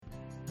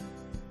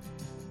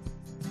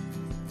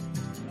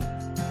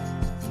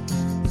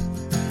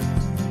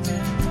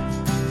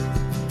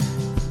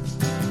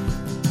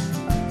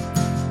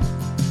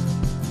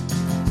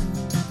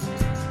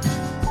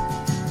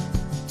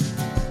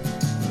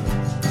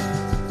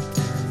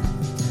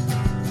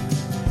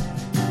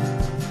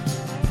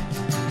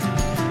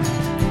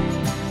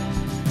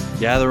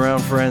Gather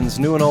around, friends,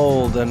 new and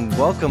old, and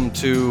welcome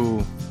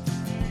to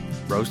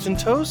Roast and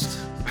Toast?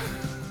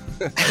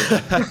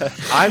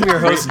 I'm your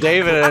host,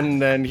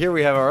 David, and here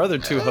we have our other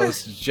two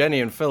hosts, Jennie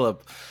and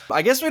Philip.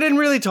 I guess we didn't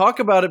really talk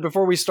about it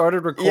before we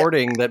started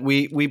recording, that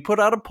we put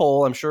out a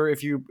poll. I'm sure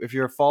if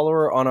you're a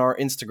follower on our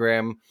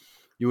Instagram,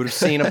 you would have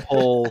seen a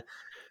poll,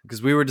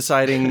 because we were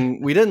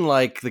deciding we didn't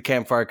like the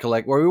Campfire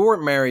Collective, or we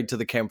weren't married to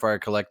the Campfire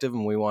Collective,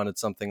 and we wanted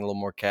something a little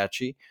more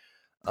catchy.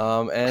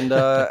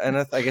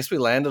 I guess we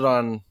landed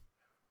on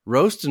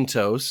Roast and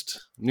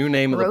Toast, new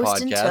name of the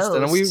podcast.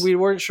 And we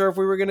weren't sure if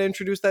we were going to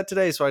introduce that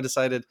today. So I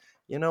decided,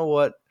 you know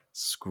what?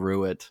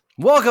 Screw it.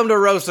 Welcome to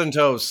Roast and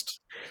Toast.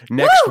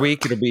 Next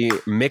week, it'll be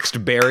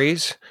Mixed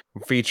Berries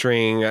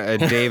featuring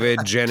David,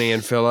 Jennie,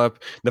 and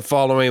Philip. The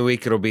following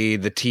week, it'll be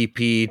the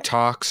TP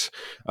Talks.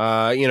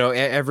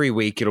 Every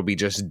week, it'll be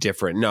just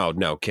different.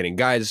 No, kidding.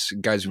 Guys,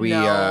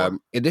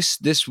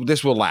 this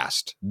will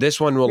last.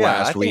 This one will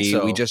last.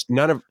 We just,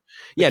 none of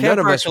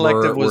us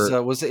Collective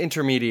was the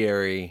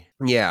intermediary.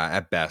 Yeah,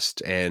 at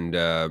best, and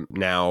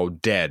now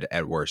dead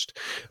at worst.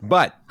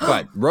 But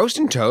Roast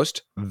and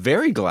Toast,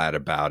 very glad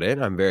about it.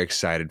 I'm very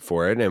excited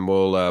for it, and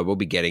we'll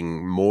be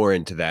getting more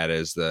into that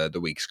as the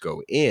weeks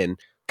go in.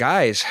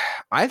 Guys,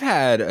 I've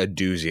had a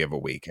doozy of a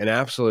week, an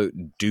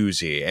absolute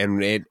doozy,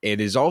 and it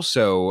is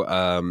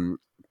also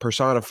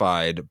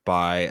personified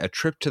by a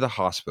trip to the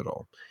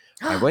hospital.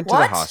 I went to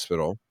the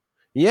hospital.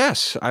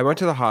 Yes, I went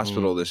to the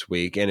hospital this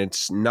week, and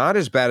it's not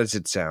as bad as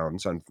it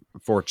sounds,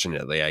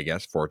 unfortunately, I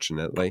guess,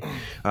 fortunately.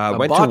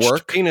 Went to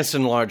work. Penis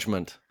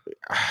enlargement.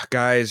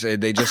 Guys,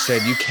 they just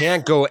said, you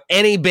can't go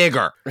any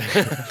bigger.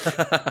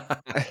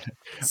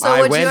 So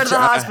what'd you go to the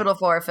hospital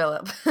for,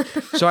 Philip?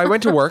 So I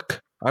went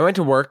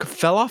to work.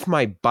 Fell off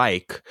my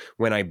bike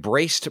when I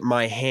braced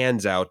my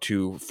hands out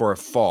for a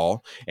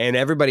fall, and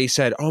everybody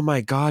said, "Oh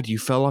my God, you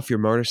fell off your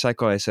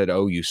motorcycle." I said,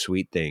 "Oh, you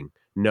sweet thing.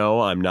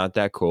 No, I'm not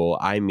that cool.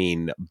 I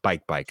mean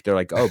bike. They're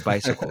like, "Oh,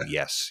 bicycle."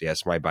 Yes,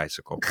 my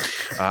bicycle.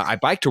 I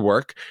biked to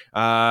work,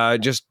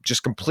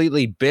 just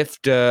completely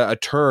biffed a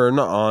turn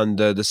on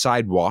the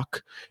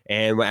sidewalk.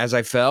 And as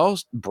I fell,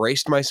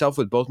 braced myself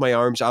with both my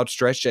arms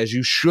outstretched, as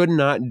you should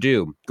not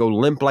do. Go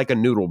limp like a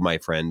noodle, my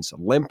friends.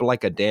 Limp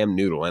like a damn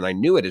noodle. And I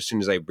knew it as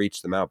soon as I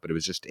reached them out, but it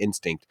was just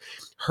instinct.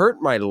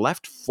 Hurt my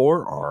left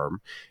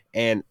forearm,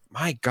 and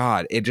my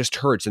God, it just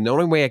hurts. And the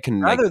only way I can...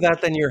 Rather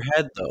that than your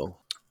head, though.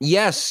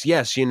 Yes.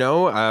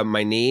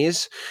 My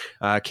knees,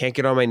 can't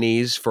get on my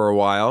knees for a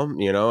while,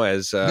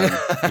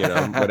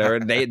 whatever.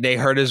 They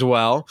hurt as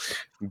well.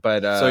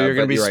 But so you're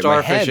going to be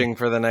starfishing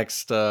for the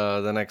next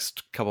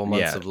couple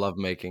months of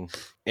lovemaking.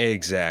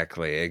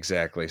 Exactly.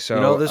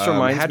 So this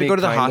reminds me. Had to go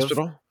to the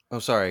hospital. Oh,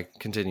 sorry.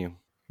 Continue.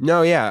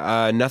 No,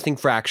 nothing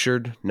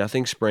fractured,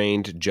 nothing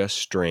sprained, just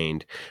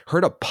strained.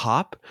 Heard a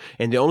pop,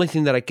 and the only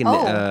thing that I can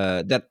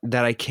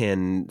that I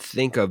can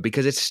think of,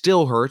 because it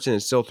still hurts and it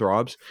still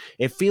throbs.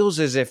 It feels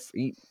as if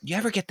you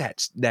ever get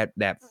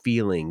that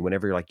feeling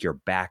whenever like your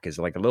back is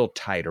like a little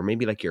tight, or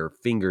maybe like your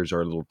fingers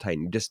are a little tight,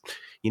 and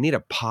you need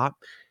a pop,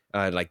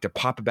 like to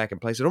pop it back in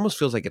place. It almost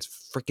feels like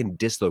it's freaking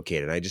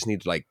dislocated. I just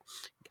need to I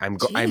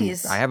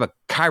have a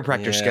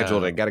chiropractor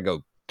scheduled. I got to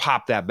go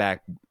pop that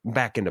back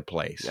into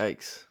place.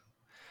 Yikes.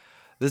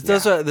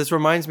 This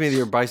reminds me of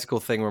your bicycle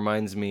thing.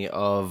 Reminds me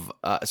of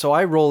so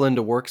I roll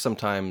into work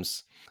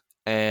sometimes,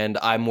 and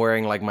I'm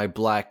wearing like my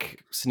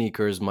black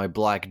sneakers, my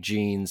black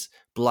jeans,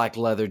 black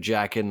leather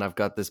jacket, and I've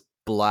got this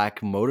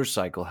black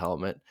motorcycle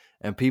helmet,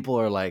 and people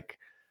are like,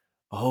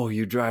 "Oh,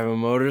 you drive a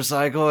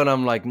motorcycle?" And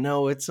I'm like,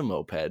 "No, it's a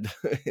moped.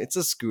 It's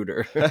a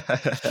scooter.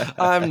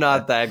 I'm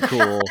not that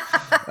cool."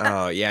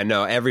 Oh, yeah,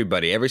 no,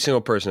 everybody, every single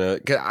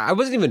person. I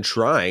wasn't even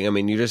trying. I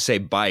mean, you just say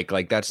bike.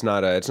 Like, it's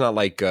not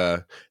like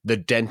the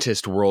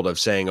dentist world of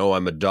saying, "Oh,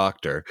 I'm a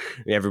doctor.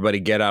 Everybody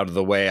get out of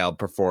the way. I'll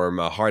perform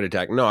a heart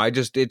attack." No,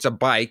 it's a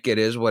bike. It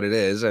is what it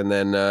is. And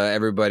then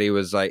everybody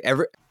was like,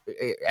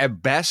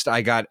 at best,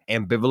 I got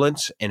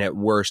ambivalence. And at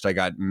worst, I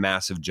got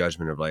massive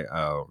judgment of like,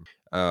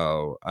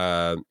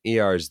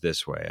 ER's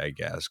this way, I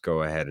guess.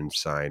 Go ahead and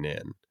sign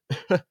in.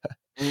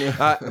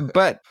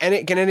 But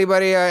can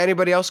anybody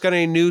else got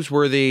any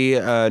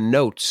newsworthy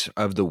notes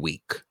of the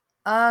week?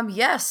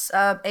 Yes.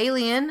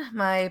 Alien,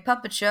 my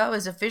puppet show,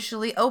 is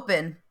officially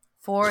open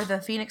for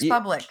the Phoenix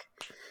public.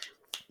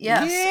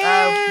 Yes.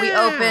 Yeah. We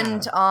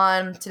opened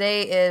on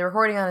today,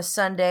 recording on a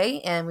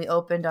Sunday, and we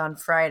opened on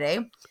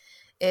Friday.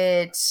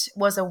 It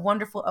was a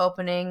wonderful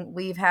opening.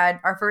 We've had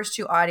our first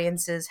two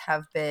audiences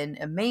have been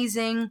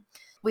amazing.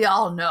 We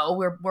all know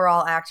we're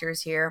all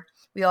actors here.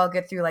 We all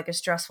get through like a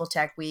stressful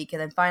tech week,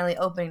 and then finally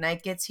opening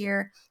night gets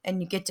here,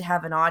 and you get to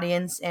have an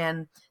audience,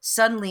 and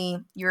suddenly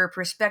your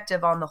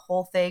perspective on the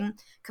whole thing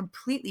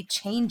completely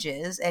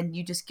changes, and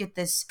you just get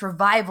this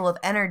revival of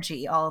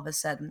energy all of a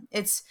sudden.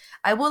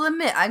 I will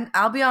admit,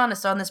 I'll be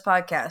honest on this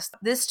podcast,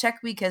 this tech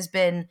week has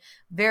been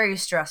very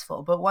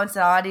stressful, but once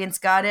the audience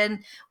got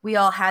in, we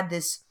all had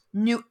this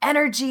new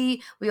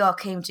energy. We all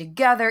came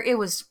together. It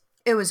was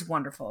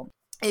wonderful.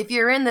 If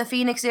you're in the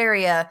Phoenix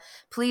area,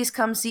 please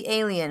come see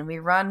Alien. We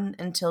run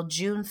until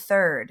June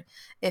 3rd.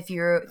 If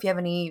you have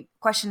any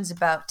questions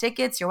about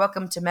tickets, you're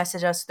welcome to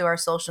message us through our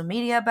social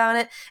media about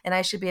it, and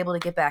I should be able to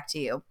get back to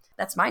you.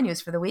 That's my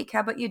news for the week. How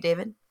about you,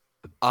 David?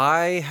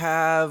 I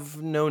have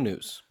no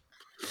news.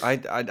 I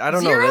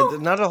don't Zero? know.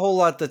 Not a whole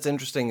lot that's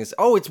interesting.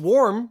 It's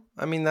warm.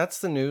 I mean, that's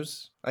the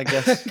news, I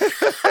guess.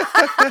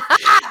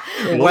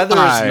 Weather's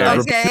nice.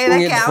 Okay,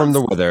 that counts. From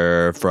the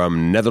weather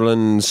from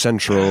Netherlands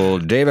Central,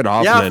 David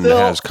Hoffman Phil,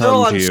 has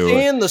come to you. I'm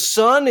seeing the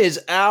sun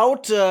is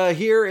out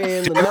here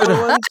in the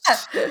Netherlands.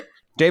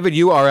 David,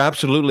 you are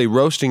absolutely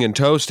roasting and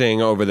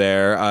toasting over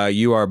there.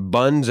 You are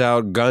buns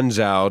out, guns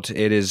out.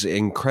 It is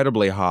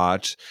incredibly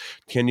hot.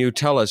 Can you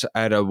tell us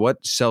at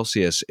what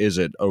Celsius is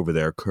it over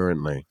there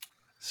currently?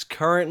 It's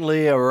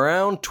currently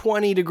around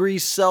 20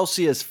 degrees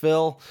Celsius,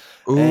 Phil.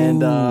 Ooh,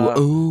 and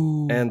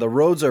and the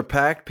roads are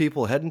packed.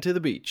 People heading to the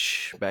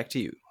beach. Back to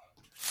you.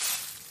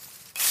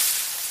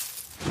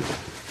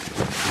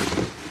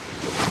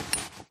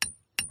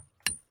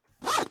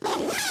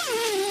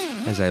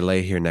 As I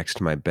lay here next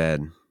to my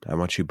bed, I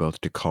want you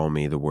both to call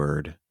me the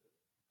word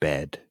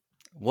bed.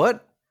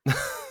 What?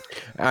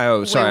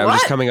 Oh, sorry. Wait, I was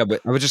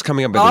just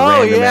coming up with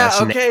random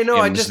ass okay, no,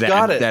 I names just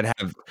got it. That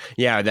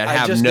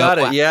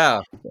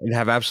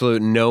have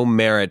absolute no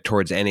merit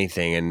towards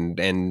anything.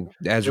 And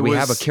as we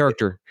have a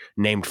character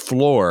named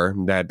Floor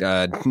that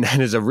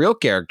is a real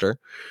character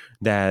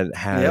that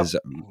has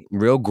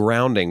real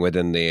grounding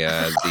within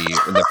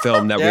the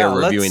film that we are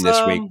reviewing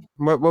this week.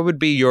 What would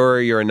be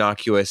your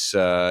innocuous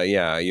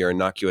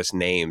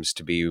names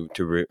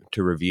to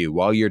review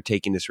while you're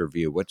taking this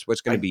review?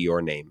 What's going to be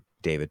your name,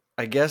 David?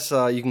 I guess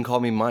you can call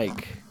me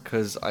Mike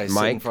because I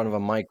sit in front of a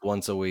mic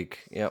once a week.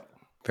 Yep.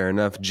 Fair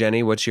enough.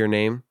 Jenny, what's your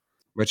name?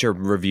 What's your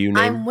review name?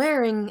 I'm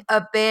wearing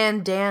a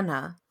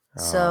bandana.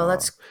 So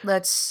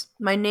let's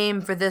my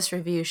name for this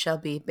review shall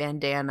be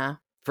Bandana.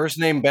 First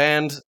name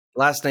Band,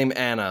 last name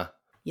Anna.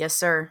 Yes,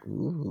 sir.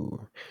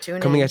 Ooh. Two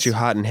names. Coming at you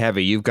hot and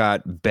heavy, you've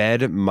got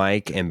Bed,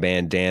 Mike, and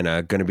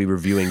Bandana going to be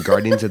reviewing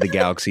Guardians of the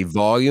Galaxy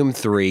Volume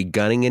 3,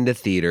 gunning into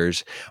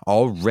theaters.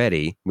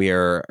 Already, we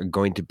are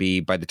going to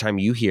be, by the time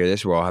you hear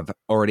this, we'll have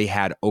already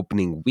had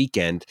opening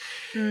weekend.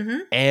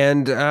 Mm-hmm.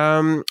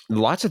 And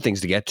lots of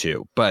things to get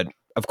to. But,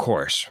 of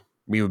course,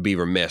 we would be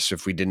remiss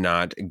if we did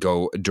not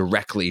go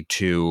directly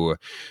to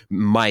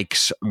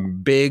Mike's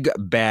big,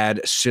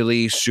 bad,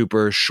 silly,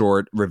 super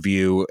short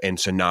review and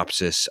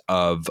synopsis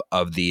of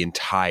the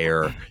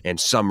entire and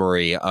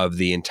summary of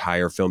the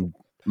entire film.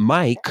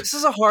 Mike, this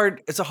is a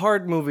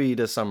hard movie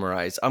to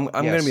summarize. I'm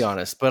going to be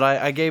honest, but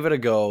I gave it a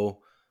go.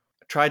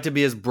 Tried to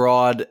be as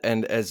broad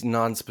and as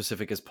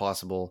non-specific as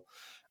possible.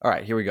 All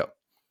right, here we go.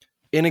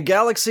 In a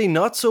galaxy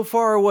not so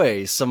far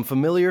away, some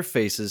familiar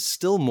faces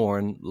still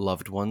mourn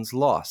loved ones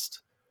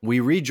lost.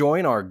 We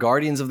rejoin our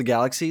Guardians of the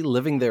Galaxy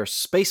living their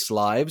space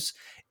lives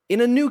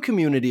in a new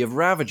community of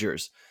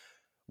Ravagers.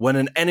 When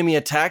an enemy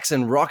attacks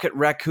and Rocket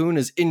Raccoon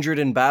is injured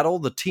in battle,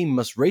 the team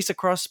must race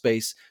across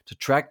space to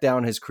track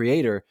down his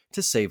creator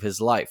to save his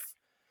life.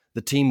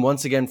 The team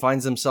once again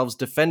finds themselves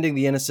defending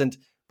the innocent,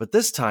 but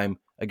this time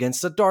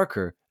against a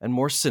darker and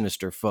more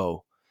sinister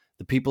foe.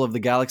 The people of the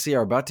galaxy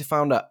are about to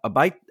find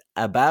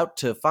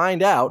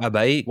out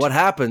what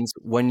happens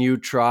when you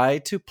try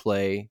to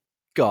play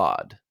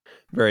God.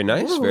 Very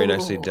nice. Ooh. Very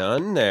nicely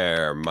done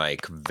there,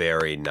 Mike.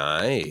 Very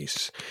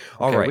nice.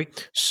 All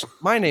right.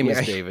 My name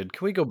is David.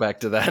 Can we go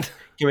back to that?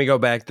 Can we go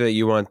back to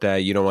you want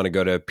that? You don't want to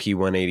go to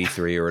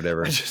P183 or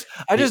whatever.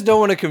 I just don't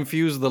want to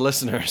confuse the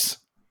listeners.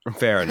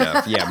 Fair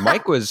enough. Yeah,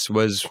 Mike was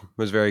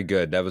very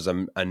good. That was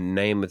a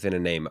name within a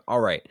name. All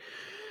right.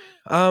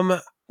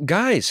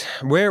 Guys,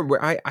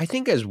 I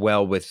think as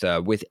well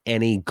with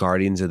any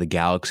Guardians of the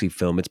Galaxy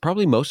film, it's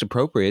probably most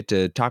appropriate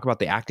to talk about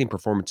the acting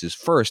performances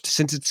first,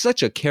 since it's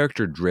such a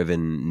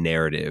character-driven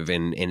narrative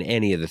in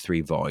any of the three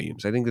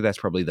volumes. I think that's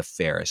probably the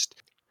fairest.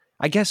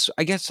 I guess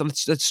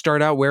let's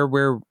start out where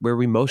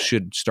we most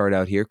should start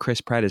out here.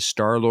 Chris Pratt as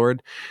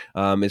Star-Lord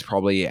is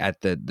probably at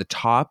the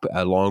top,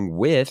 along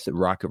with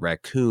Rocket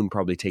Raccoon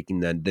probably taking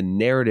the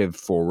narrative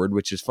forward,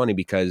 which is funny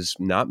because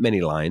not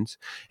many lines,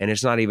 and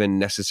it's not even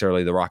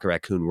necessarily the Rocket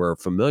Raccoon we're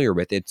familiar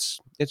with. It's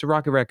a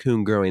Rocket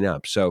Raccoon growing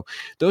up. So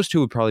those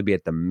two would probably be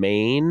at the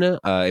main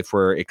if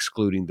we're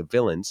excluding the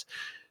villains.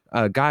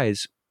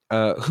 Guys,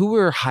 who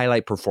were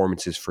highlight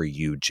performances for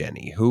you,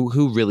 Jenny?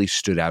 Who really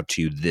stood out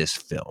to you this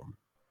film?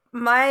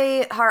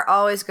 My heart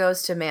always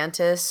goes to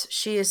Mantis.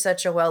 She is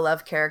such a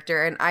well-loved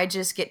character, and I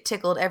just get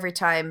tickled every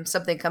time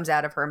something comes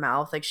out of her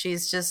mouth. Like,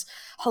 she's just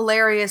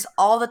hilarious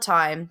all the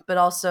time, but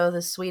also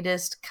the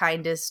sweetest,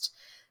 kindest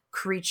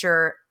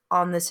creature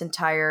on this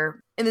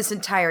entire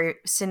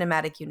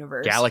cinematic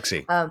universe.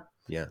 Galaxy.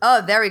 Yeah.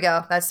 Oh, there we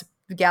go. That's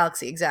the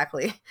galaxy,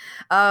 exactly.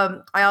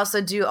 I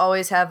also do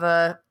always have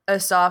a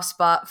soft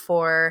spot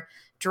for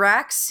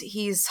Drax.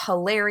 He's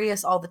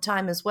hilarious all the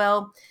time as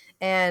well.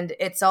 And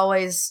it's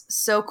always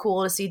so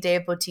cool to see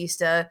Dave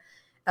Bautista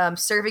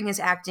serving his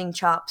acting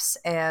chops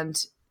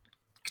and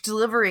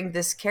delivering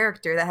this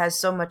character that has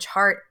so much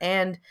heart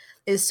and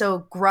is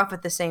so gruff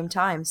at the same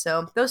time.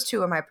 So those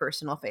two are my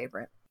personal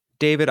favorite.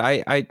 David,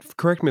 I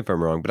correct me if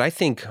I'm wrong, but I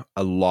think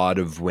a lot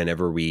of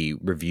whenever we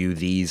review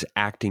these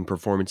acting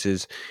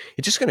performances,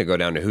 it's just going to go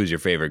down to who's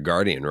your favorite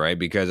Guardian, right?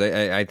 Because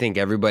I think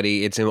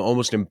everybody, it's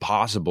almost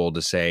impossible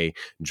to say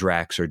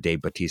Drax or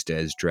Dave Bautista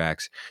as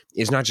Drax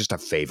is not just a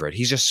favorite.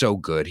 He's just so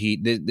good.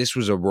 This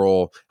was a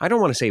role I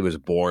don't want to say he was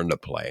born to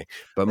play,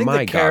 but I think my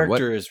the God, what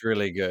character is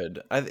really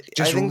good. I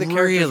just think the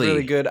character is really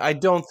really. good. I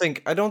don't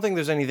think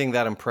there's anything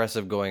that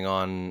impressive going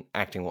on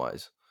acting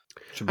wise.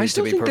 I To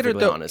still be think that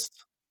perfectly honest.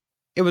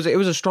 it was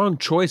a strong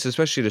choice,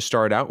 especially to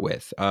start out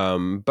with.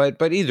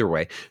 But either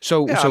way, Yeah,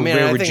 I so mean,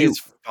 where I would think you?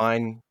 it's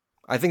fine.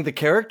 I think the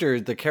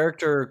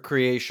character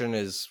creation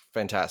is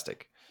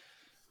fantastic.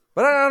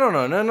 But I don't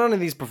know. None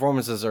of these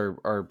performances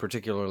are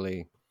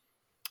particularly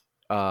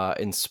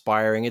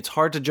inspiring. It's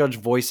hard to judge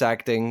voice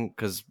acting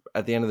because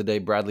at the end of the day,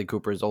 Bradley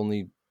Cooper is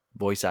only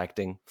voice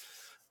acting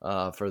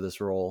for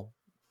this role.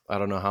 I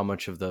don't know how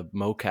much of the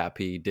mocap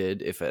he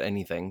did, if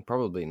anything.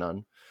 Probably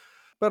none.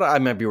 But I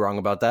might be wrong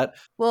about that.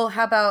 Well,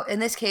 how about in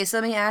this case,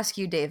 let me ask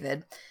you,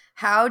 David,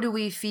 how do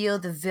we feel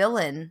the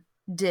villain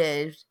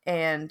did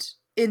and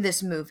in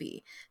this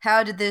movie?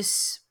 How did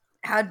this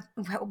how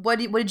what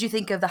did you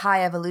think of the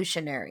High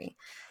Evolutionary?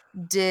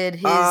 Did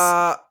his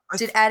Uh, I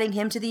did adding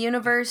him to the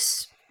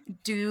universe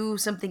do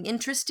something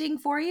interesting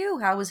for you?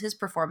 How was his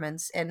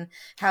performance and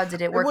how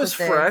did it It work was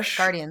with the fresh.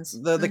 Guardians?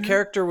 The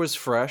character was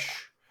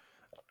fresh.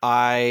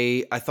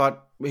 I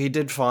thought he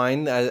did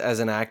fine as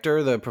an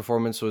actor. The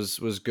performance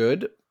was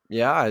good.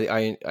 Yeah,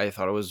 I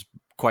thought it was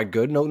quite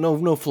good.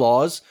 No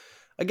flaws.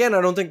 Again,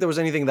 I don't think there was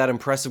anything that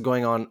impressive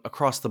going on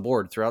across the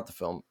board throughout the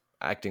film,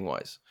 acting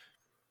wise.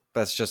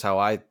 That's just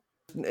how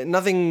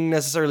nothing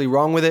necessarily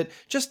wrong with it.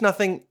 Just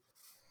nothing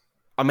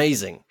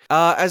amazing.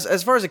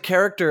 As far as a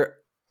character,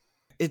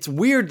 it's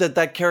weird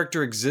that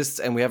character exists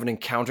and we haven't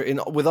encountered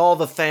with all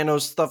the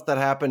Thanos stuff that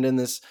happened in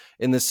this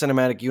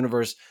cinematic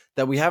universe,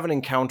 that we haven't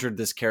encountered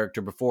this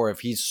character before. If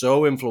he's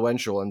so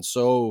influential and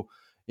so,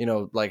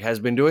 like, has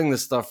been doing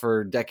this stuff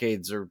for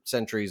decades or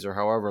centuries or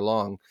however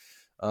long,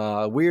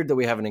 weird that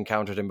we haven't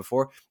encountered him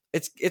before.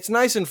 It's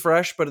nice and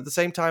fresh, but at the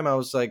same time, I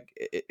was like,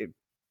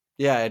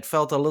 it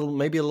felt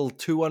maybe a little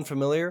too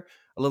unfamiliar,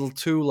 a little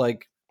too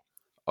like,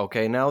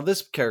 okay, now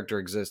this character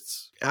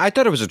exists. I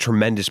thought it was a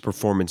tremendous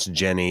performance,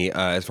 Jennie,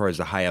 as far as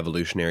the High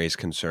Evolutionary is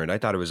concerned. I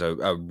thought it was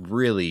a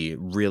really,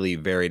 really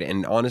varied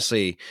and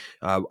honestly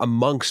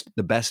amongst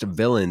the best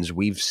villains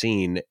we've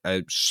seen,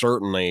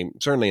 certainly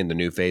in the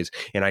new phase,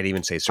 and I'd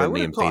even say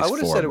certainly in phase I would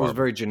have 4. said it was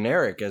very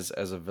generic as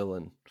a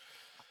villain.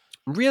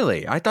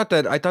 Really, I thought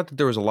that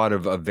there was a lot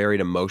of varied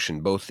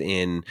emotion, both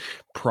in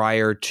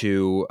prior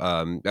to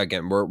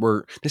again,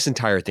 we're this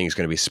entire thing is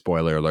going to be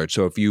spoiler alert.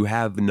 So if you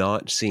have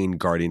not seen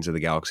Guardians of the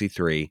Galaxy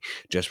 3,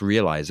 just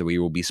realize that we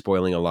will be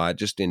spoiling a lot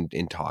just in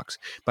talks.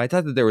 But I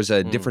thought that there was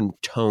a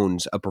different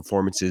tones of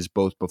performances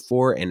both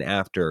before and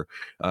after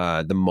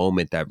the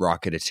moment that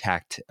Rocket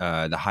attacked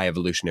the High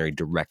Evolutionary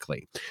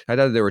directly. I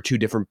thought there were two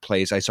different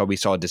plays. We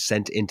saw a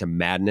descent into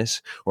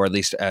madness, or at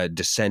least a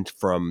descent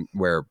from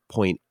where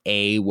point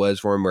A was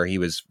for him, where he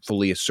was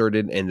fully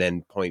asserted, and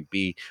then point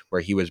B,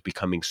 where he was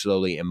becoming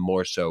slowly and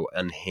more so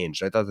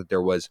unhinged. I thought that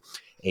there was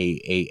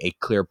a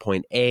clear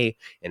point A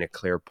and a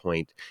clear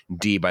point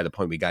D by the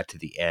point we got to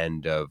the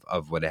end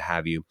of what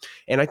have you.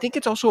 And I think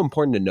it's also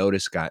important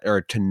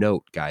to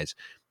note, guys,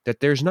 that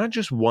there's not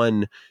just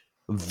one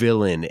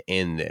villain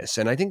in this.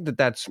 And I think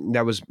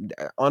that was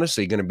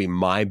honestly going to be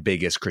my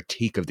biggest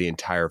critique of the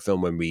entire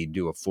film when we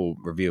do a full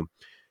review.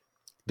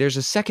 There's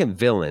a second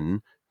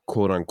villain,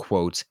 quote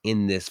unquote,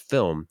 in this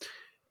film.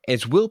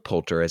 It's Will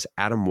Poulter as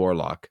Adam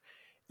Warlock.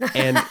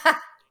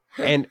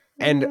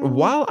 And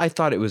while I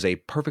thought it was a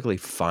perfectly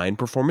fine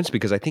performance,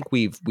 because I think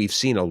we've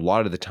seen a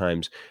lot of the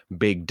times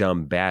big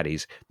dumb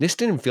baddies, this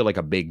didn't feel like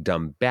a big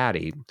dumb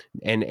baddie.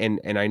 And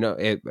I know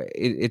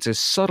it's a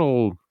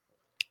subtle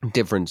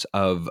difference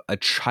of a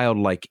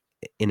childlike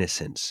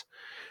innocence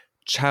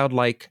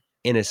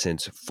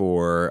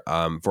for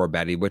a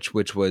baddie,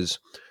 which was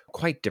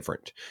quite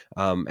different.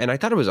 And I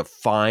thought it was a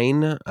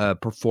fine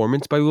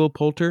performance by Will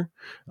Poulter.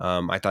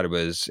 I thought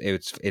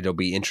it'll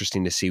be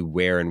interesting to see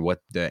where and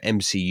what the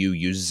MCU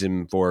uses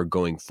him for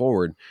going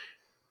forward.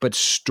 But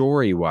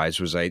story-wise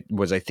was I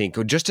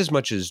think just as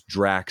much as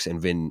Drax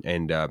and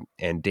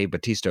Dave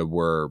Bautista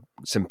were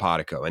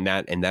simpatico, and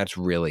that's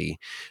really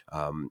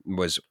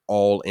was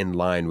all in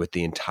line with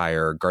the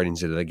entire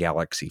Guardians of the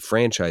Galaxy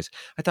franchise.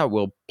 I thought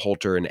Will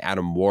Poulter and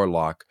Adam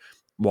Warlock,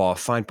 while a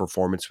fine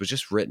performance, was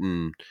just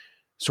written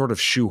sort of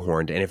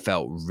shoehorned, and it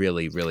felt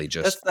really, really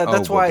just.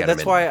 That's why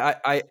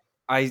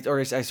I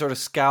sort of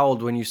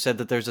scowled when you said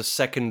that there's a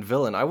second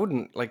villain. I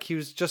wouldn't he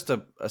was just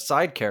a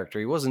side character.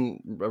 He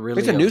wasn't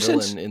really a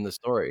nuisance villain in the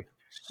story.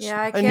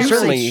 Yeah, I A can't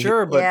nuisance, really.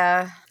 sure, but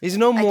Yeah, he's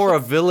no more a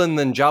villain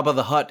than Jabba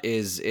the Hutt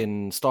is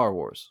in Star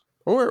Wars.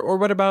 Or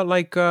what about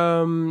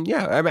I mean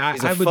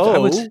He's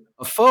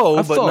a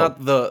foe, but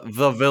not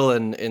the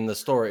villain in the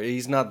story.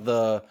 He's not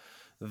the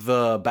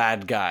the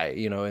bad guy,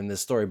 in this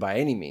story by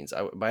any means,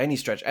 by any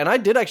stretch. And I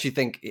did actually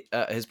think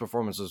his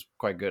performance was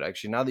quite good.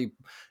 Actually, now that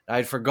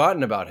I'd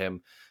forgotten about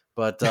him,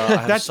 but I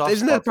have a soft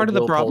Isn't spot that part for of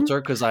the Will problem?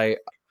 Poulter because I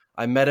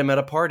met him at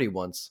a party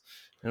once,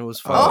 and it was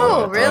fun. I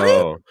Oh, got to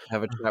really?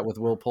 have a chat with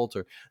Will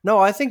Poulter. No,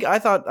 I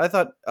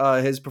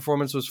thought his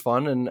performance was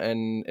fun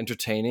and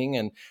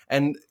entertaining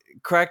and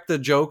cracked the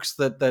jokes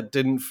that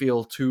didn't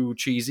feel too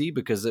cheesy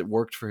because it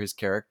worked for his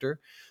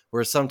character.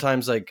 Whereas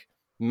sometimes like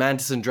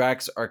Mantis and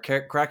Drax are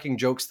cracking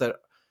jokes that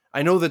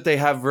I know that they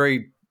have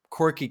very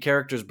quirky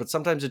characters, but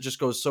sometimes it just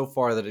goes so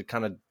far that it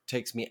kind of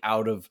takes me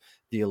out of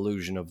the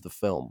illusion of the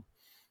film,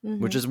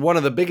 which is one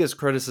of the biggest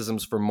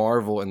criticisms for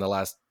Marvel in the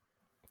last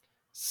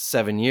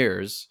 7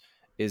 years,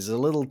 is a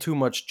little too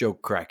much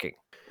joke cracking.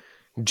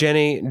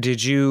 Jenny, do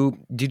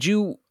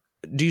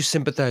you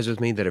sympathize with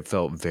me that it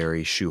felt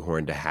very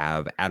shoehorned to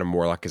have Adam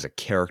Warlock as a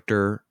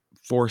character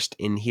forced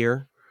in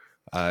here?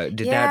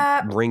 Did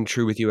that ring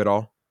true with you at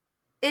all?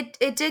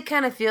 It did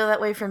kind of feel that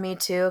way for me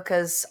too,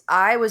 because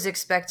I was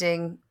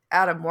expecting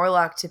Adam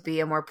Warlock to be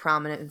a more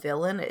prominent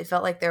villain. It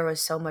felt like there was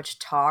so much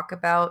talk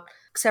about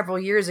several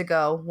years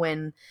ago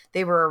when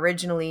they were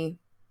originally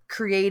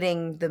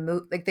creating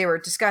the like they were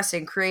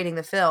discussing creating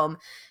the film.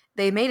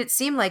 They made it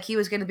seem like he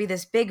was going to be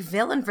this big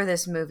villain for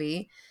this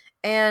movie,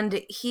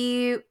 and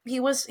he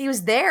was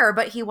there,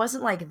 but he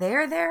wasn't like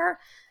there.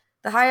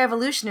 The High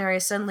Evolutionary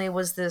suddenly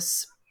was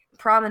this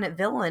prominent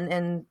villain,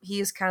 and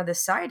he is kind of the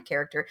side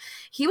character.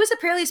 He was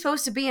apparently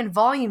supposed to be in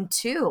Volume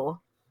 2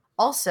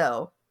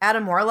 also,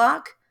 Adam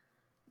Warlock,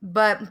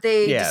 but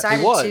they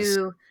decided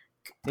to...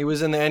 He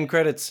was in the end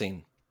credits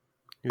scene.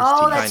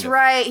 Oh, that's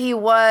right. He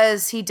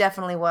was. He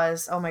definitely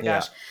was. Oh my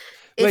gosh.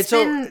 Wait,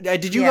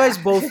 did you guys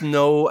both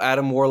know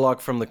Adam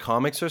Warlock from the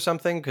comics or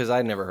something? Because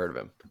I'd never heard of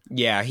him.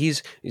 Yeah,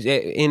 he's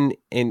in.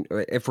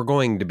 If we're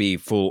going to be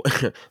full,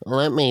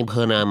 let me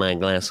put on my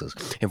glasses.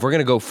 If we're going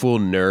to go full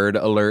nerd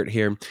alert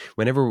here,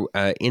 whenever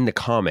in the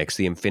comics,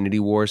 the Infinity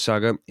War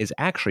saga is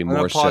actually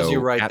more so. Pause you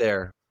right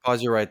there.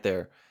 Pause you right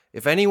there.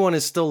 If anyone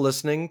is still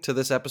listening to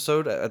this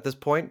episode at this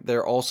point,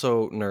 they're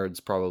also nerds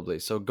probably.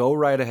 So go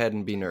right ahead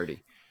and be nerdy.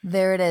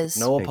 There it is.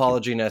 No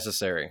apology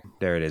necessary.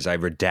 There it is. I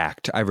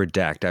redact.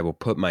 I will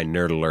put my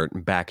nerd alert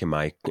back in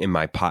my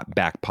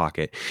back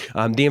pocket.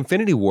 The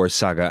Infinity War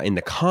saga in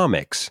the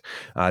comics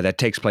that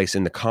takes place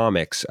in the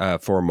comics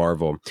for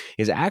Marvel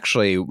is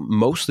actually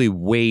mostly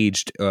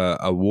waged.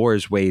 A war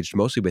is waged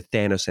mostly with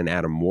Thanos and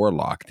Adam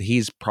Warlock.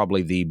 He's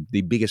probably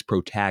the biggest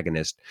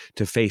protagonist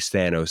to face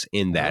Thanos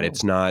in that.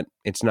 Oh.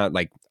 It's not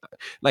like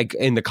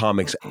in the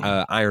comics,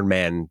 Iron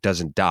Man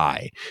doesn't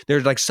die.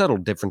 There's like subtle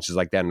differences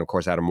like that, and of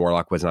course, Adam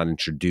Warlock was not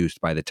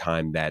introduced by the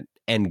time that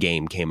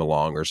Endgame came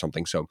along or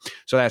something. So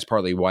that's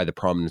partly why the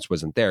prominence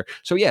wasn't there.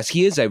 So yes,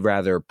 he is a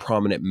rather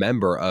prominent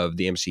member of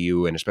the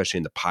MCU, and especially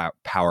in the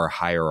power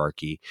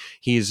hierarchy.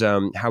 He's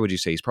how would you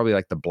say? He's probably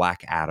like the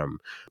Black Adam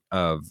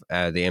of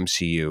the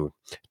MCU.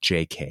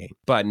 JK.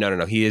 But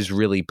no. He is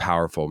really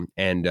powerful,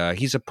 and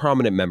he's a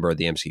prominent member of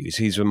the MCU.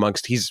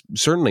 He's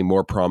certainly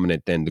more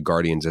prominent than the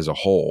Guardians as a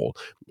whole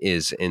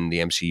is in the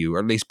MCU, or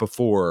at least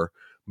before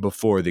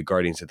the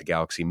Guardians of the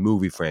Galaxy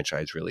movie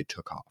franchise really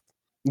took off.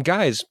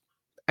 Guys,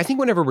 I think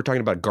whenever we're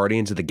talking about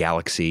Guardians of the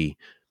Galaxy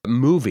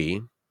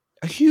movie,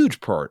 a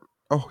huge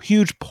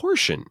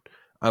portion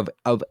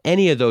of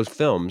any of those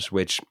films,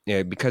 which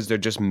because they're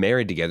just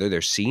married together,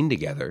 they're seen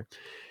together,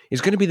 is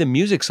going to be the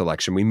music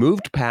selection. We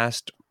moved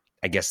past,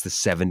 I guess, the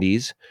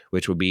 70s,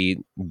 which would be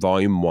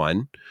Volume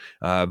 1.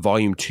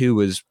 Volume 2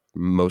 was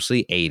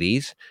mostly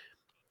 80s.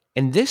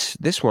 And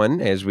this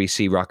one, as we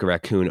see Rocket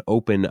Raccoon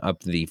open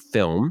up the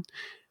film,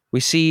 we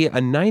see a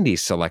 90s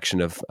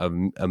selection of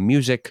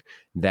music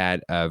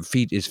that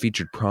is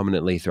featured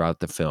prominently throughout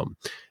the film.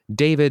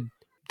 David,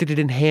 did it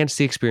enhance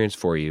the experience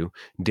for you?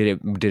 Did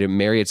it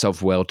marry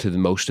itself well to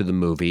most of the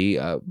movie?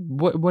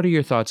 What are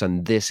your thoughts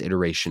on this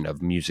iteration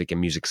of music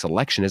and music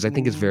selection, as I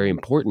think is very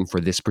important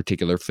for this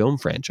particular film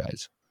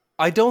franchise?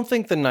 I don't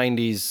think the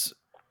 90s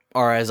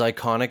are as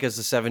iconic as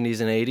the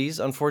 70s and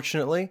 80s,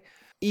 unfortunately.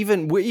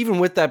 Even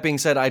with that being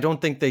said, I don't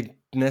think they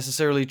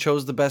necessarily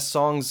chose the best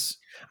songs.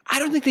 I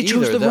don't think they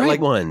chose the right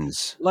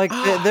ones.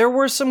 There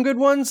were some good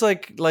ones.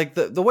 Like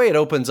the way it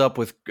opens up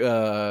with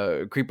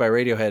 "Creep" by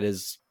Radiohead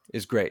is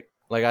great.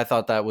 Like I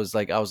thought that was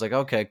I was like,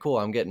 okay, cool,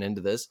 I'm getting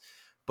into this.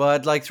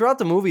 But like throughout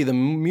the movie, the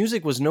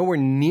music was nowhere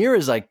near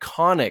as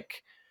iconic,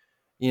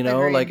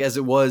 like as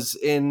it was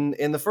in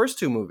the first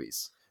two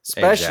movies,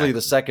 especially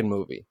the second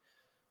movie.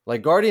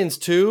 Like Guardians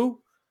 2,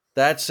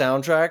 that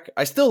soundtrack,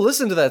 I still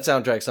listen to that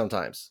soundtrack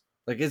sometimes.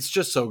 Like it's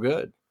just so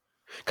good.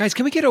 Guys,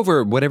 can we get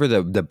over whatever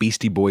the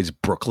Beastie Boys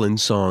Brooklyn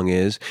song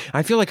is?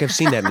 I feel like I've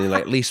seen that in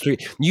like at least 3.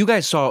 You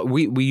guys saw,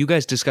 you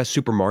guys discussed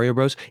Super Mario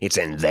Bros. It's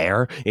in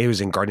there. It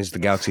was in Guardians of the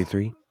Galaxy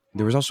 3.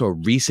 There was also a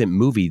recent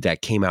movie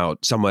that came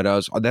out somewhat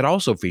else that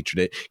also featured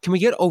it. Can we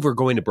get over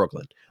going to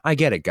Brooklyn? I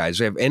get it, guys.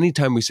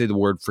 Anytime we say the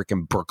word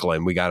freaking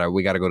Brooklyn, we gotta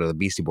go to the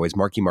Beastie Boys.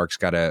 Marky Mark's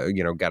gotta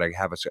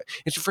have us.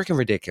 It's freaking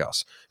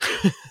ridiculous.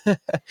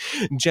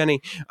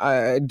 Jenny,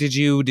 did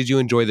you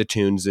enjoy the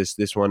tunes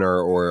this one,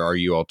 or are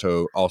you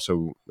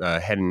also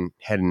head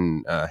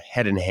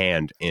in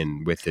hand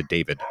in with the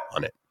David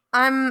on it?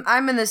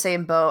 I'm in the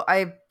same boat.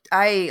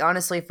 I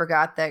honestly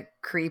forgot that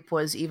Creep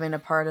was even a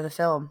part of the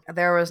film.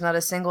 There was not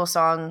a single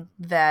song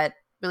that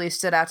really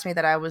stood out to me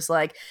that I was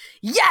like,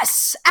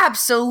 yes,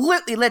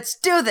 absolutely, let's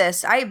do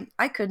this. I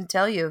couldn't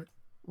tell you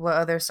what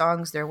other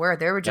songs there were.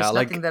 There were just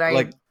nothing that I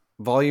like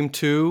Volume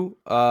 2,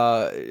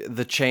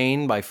 The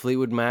Chain by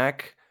Fleetwood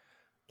Mac,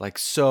 like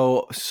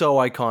so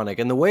iconic,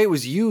 and the way it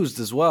was used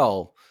as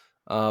well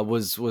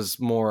was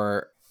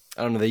more.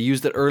 I don't know. They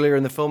used it earlier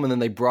in the film, and then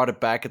they brought it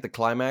back at the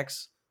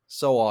climax.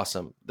 So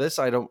awesome. This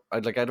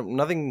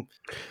nothing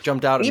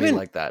jumped out at me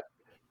like that.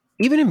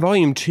 Even in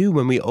Volume 2,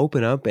 when we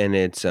open up and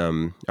it's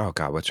oh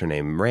god, what's her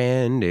name?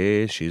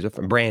 Randy. She's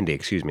Brandy.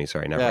 Excuse me.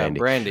 Sorry, not Brandy.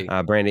 Brandy.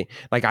 Brandy.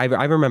 Like I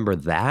remember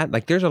that.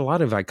 Like there's a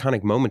lot of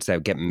iconic moments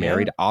that get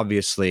married. Yeah.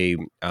 Obviously,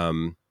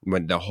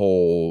 when the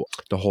whole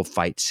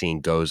fight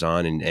scene goes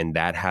on and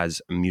that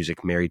has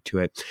music married to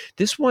it.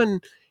 This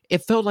one, it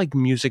felt like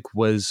music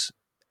was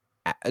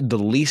the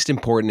least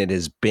important it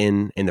has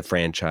been in the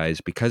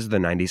franchise because of the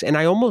 90s. And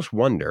I almost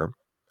wonder,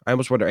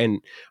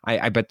 and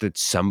I bet that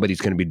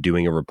somebody's going to be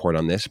doing a report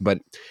on this, but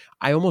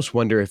I almost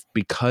wonder if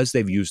because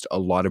they've used a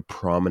lot of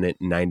prominent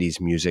 90s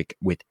music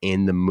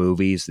within the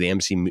movies, the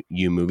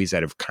MCU movies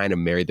that have kind of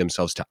married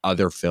themselves to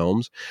other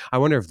films, I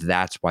wonder if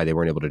that's why they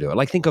weren't able to do it.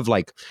 Like think of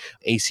like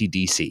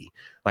AC/DC.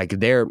 Like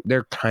they're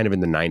kind of in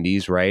the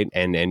 90s, right?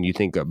 And you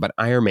think, but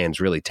Iron Man's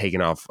really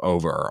taken off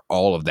over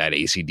all of that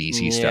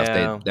AC/DC stuff.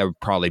 That would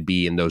probably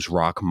be in those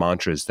rock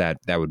mantras that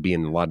would be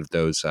in a lot of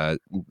those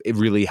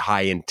really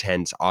high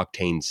intense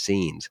octane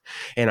scenes.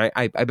 And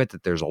I bet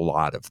that there's a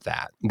lot of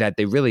that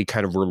they really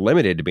kind of were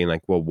limited to being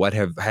like, well, what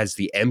has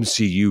the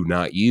MCU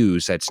not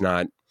used that's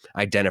not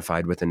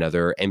identified with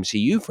another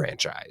MCU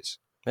franchise?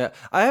 Yeah,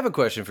 I have a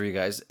question for you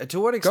guys. To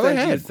what extent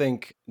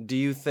do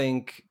you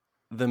think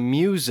the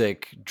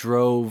music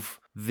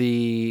drove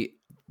the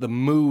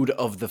mood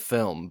of the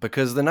film?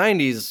 Because the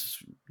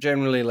 90s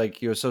generally,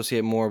 like, you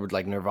associate more with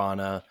like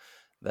Nirvana,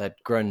 that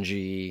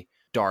grungy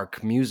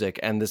dark music,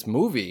 and this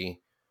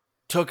movie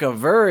took a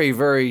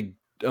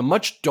a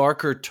much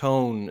darker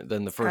tone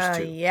than the first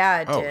two.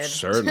 Yeah, it did. Oh,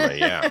 certainly,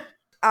 yeah.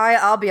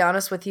 I'll be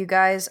honest with you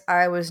guys,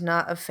 I was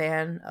not a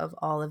fan of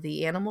all of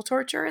the animal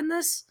torture in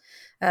this.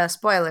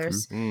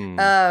 Spoilers. Mm-hmm.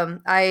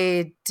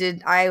 I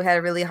had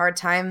a really hard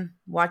time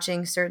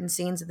watching certain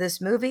scenes of this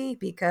movie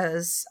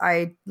because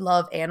I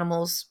love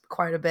animals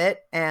quite a bit,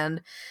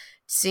 and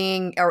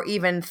seeing or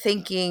even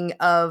thinking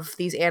of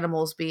these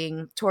animals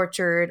being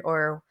tortured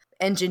or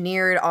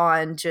engineered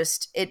on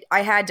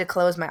I had to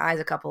close my eyes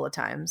a couple of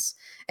times.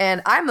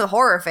 And I'm a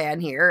horror fan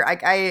here.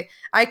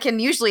 I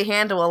can usually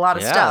handle a lot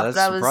of stuff.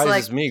 That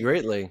surprises me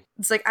greatly.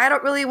 It's like, I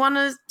don't really want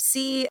to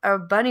see a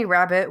bunny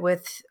rabbit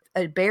with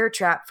a bear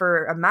trap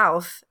for a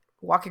mouth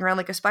walking around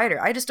like a spider.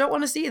 I just don't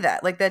want to see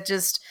that. Like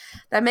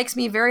that makes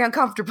me very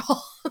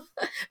uncomfortable.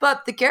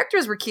 But the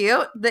characters were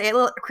cute.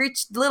 The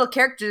little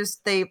characters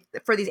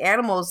for these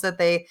animals that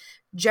they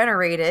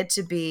generated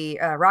to be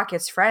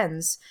Rocket's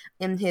friends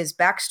in his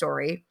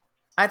backstory,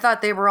 I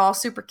thought they were all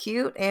super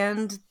cute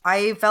and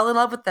I fell in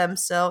love with them.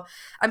 So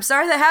I'm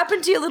sorry that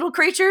happened to you, little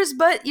creatures,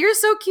 but you're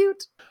so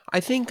cute.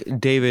 I think,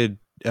 David,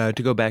 to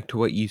go back to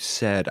what you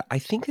said, I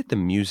think that the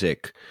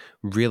music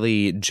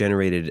really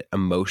generated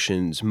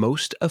emotions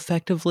most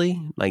effectively.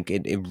 Like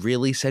it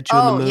really set you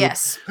in the mood. Oh,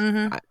 yes.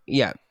 Mm-hmm.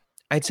 Yeah.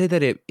 I'd say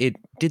that it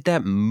did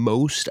that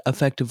most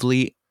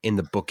effectively in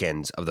the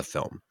bookends of the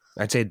film.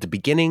 I'd say at the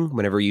beginning,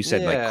 whenever you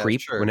said like creep,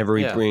 sure. Whenever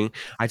we bring,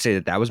 I'd say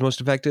that was most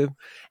effective.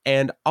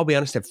 And I'll be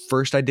honest, at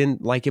first I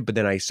didn't like it, but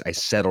then I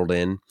settled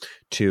in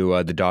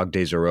to The Dog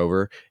Days Are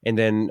Over, and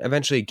then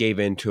eventually gave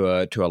in to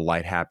a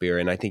light, happier,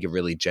 and I think it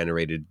really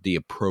generated the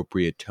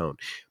appropriate tone.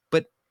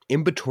 But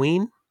in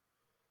between,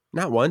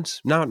 not once.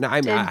 No,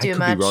 I could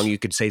be wrong. You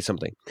could say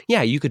something.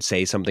 Yeah, you could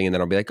say something, and then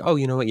I'll be like, oh,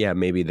 you know what? Yeah,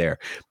 maybe there.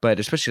 But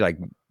especially like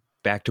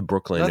back to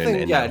Brooklyn.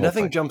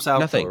 Nothing jumps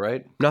out though,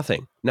 right?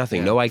 Nothing.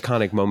 Yeah. No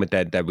iconic moment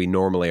that we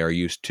normally are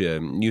used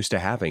to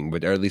having,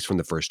 or at least from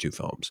the first two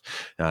films.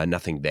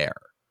 Nothing there.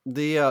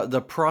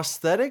 The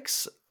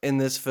prosthetics in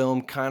this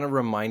film kind of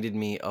reminded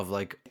me of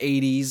like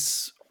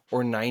 80s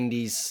or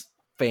 90s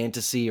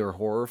fantasy or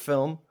horror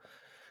film.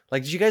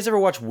 Like, did you guys ever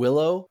watch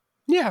Willow?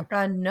 Yeah.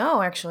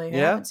 No, actually, I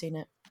haven't seen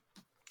it.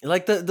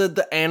 Like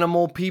the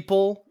animal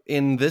people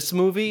in this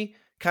movie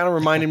kind of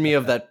reminded me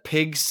of that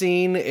pig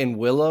scene in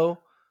Willow.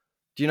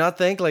 Do you not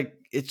think? Like,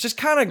 it's just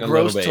kind of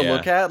gross to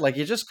look at. Like,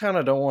 you just kind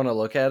of don't want to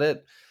look at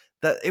it.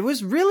 That it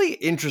was really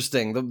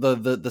interesting,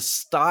 the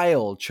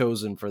style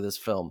chosen for this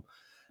film.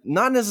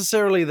 Not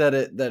necessarily that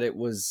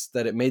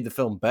it made the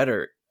film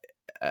better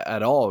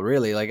at all,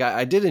 really. Like,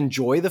 I did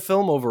enjoy the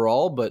film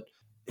overall, but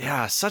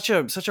yeah, such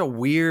a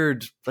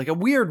weird, like a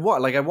weird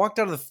what? Like I walked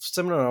out of the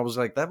seminar and I was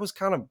like, that was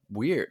kind of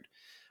weird.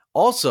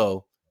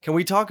 Also, can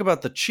we talk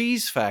about the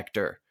cheese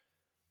factor?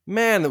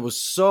 Man, there was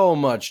so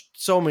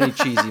many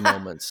cheesy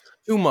moments.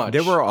 Too much.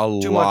 There were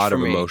a Too much lot for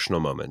of me. emotional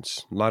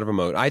moments. A lot of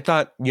emotion. I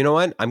thought, you know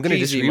what? I'm going to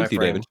Cheesy, disagree my with you,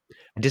 friend. David.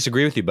 I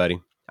disagree with you, buddy.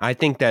 I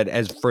think that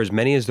for as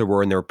many as there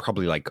were, and there were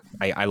probably like,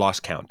 I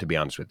lost count, to be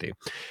honest with you.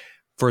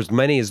 For as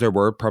many as there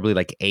were, probably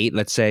like 8,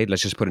 let's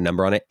just put a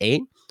number on it,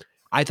 8.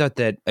 I thought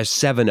that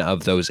 7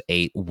 of those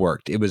 8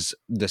 worked. It was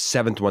the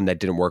 7th one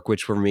that didn't work,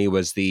 which for me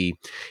was it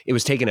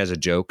was taken as a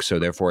joke, so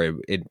therefore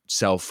it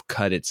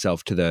cut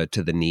itself to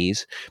the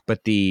knees.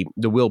 But the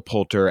Will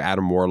Poulter,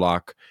 Adam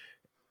Warlock,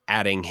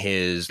 adding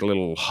his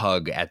little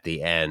hug at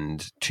the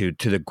end to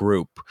the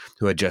group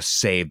who had just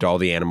saved all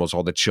the animals,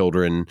 all the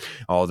children,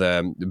 all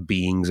the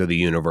beings of the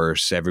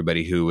universe,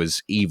 everybody who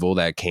was evil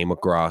that came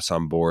across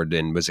on board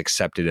and was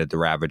accepted at the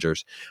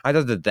Ravagers. I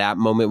thought that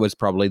moment was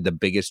probably the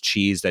biggest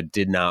cheese that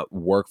did not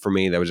work for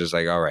me. That was just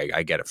like, all right,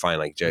 I get it. Fine.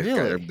 Like,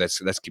 Really?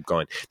 let's keep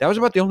going. That was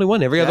about the only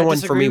one. Every Yeah, other I one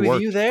for me disagree with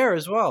worked. you there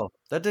as well.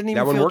 That didn't even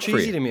That one feel worked for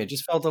cheesy you. to me. It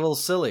just felt a little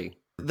silly.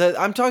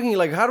 I'm talking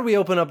like, how do we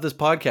open up this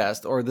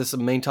podcast, or this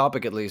main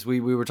topic at least? We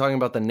were talking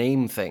about the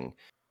name thing.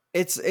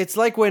 It's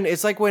like when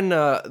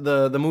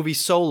the movie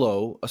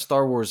Solo, a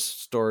Star Wars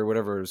story,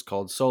 whatever it was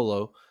called,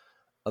 Solo,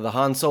 the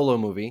Han Solo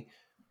movie.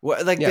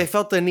 They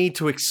felt the need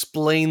to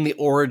explain the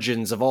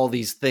origins of all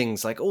these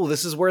things. Like, oh,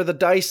 this is where the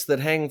dice that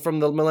hang from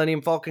the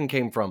Millennium Falcon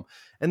came from,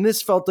 and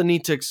this felt the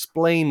need to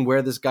explain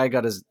where this guy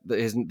got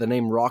the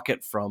name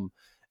Rocket from,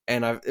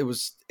 and it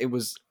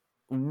was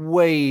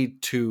way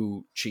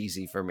too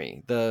cheesy for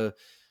me.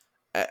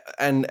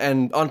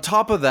 And on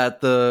top of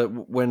that,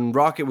 when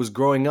Rocket was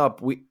growing up,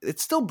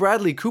 it's still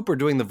Bradley Cooper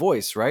doing the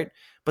voice, right?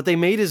 But they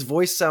made his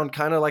voice sound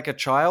kind of like a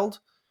child,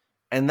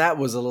 and that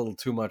was a little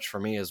too much for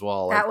me as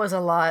well. That was a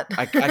lot.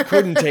 I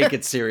couldn't take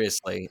it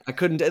seriously. I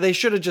couldn't. They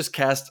should have just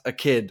cast a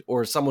kid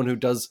or someone who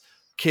does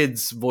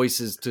kids'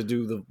 voices to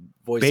do the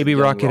voice. Baby of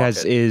young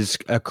Rocket is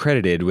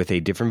accredited with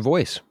a different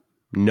voice.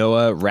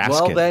 Noah Raskin.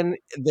 Well, then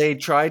they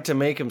tried to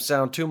make him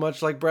sound too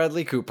much like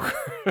Bradley Cooper.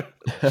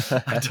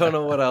 I don't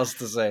know what else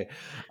to say.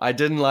 I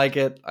didn't like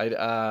it.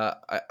 A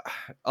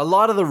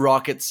lot of the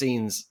rocket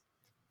scenes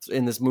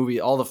in this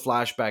movie, all the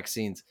flashback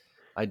scenes,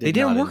 they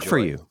didn't work for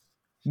you.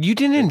 You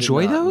didn't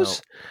enjoy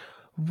those?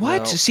 No. What?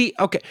 No. See,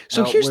 okay.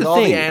 So here's the thing.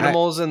 All the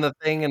animals and the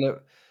thing, and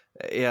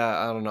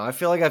I don't know. I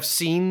feel like I've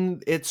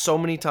seen it so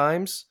many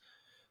times.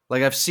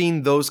 Like I've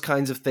seen those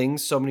kinds of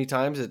things so many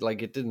times. It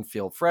didn't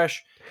feel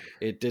fresh.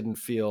 It didn't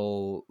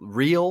feel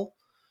real.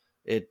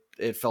 It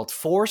felt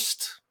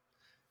forced.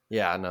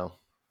 Yeah, no.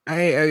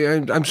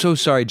 I'm so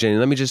sorry, Jenny.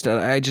 Let me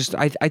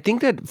I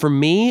think that for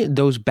me,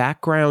 those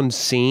background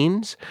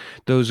scenes,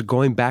 those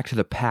going back to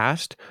the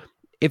past,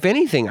 if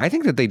anything, I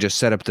think that they just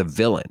set up the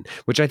villain,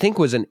 which I think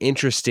was an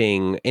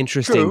interesting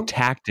True.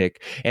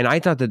 tactic. And I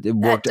thought that it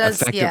worked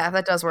effectively. Yeah,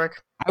 that does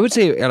work. I would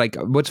say, like,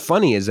 what's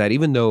funny is that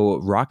even though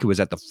Rocky was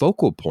at the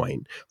focal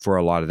point for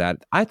a lot of that,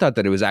 I thought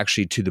that it was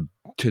actually to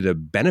the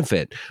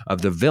benefit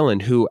of the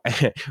villain, who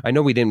I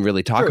know we didn't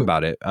really talk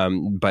about it,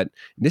 but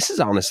this is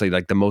honestly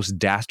like the most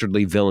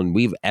dastardly villain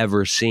we've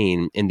ever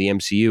seen in the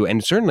MCU,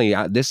 and certainly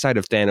this side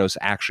of Thanos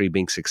actually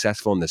being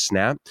successful in the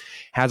snap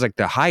has like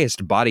the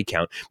highest body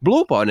count, blew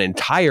up an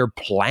entire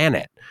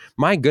planet.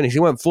 My goodness, he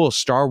went full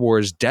Star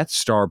Wars Death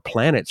Star,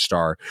 Planet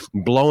Star,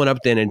 blowing up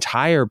an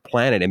entire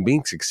planet and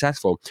being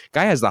successful.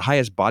 Guy has the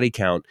highest body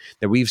count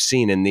that we've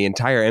seen in the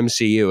entire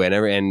MCU,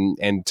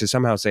 and to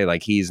somehow say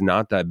like he's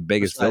not the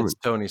biggest villain.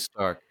 Tony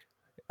Stark.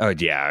 Oh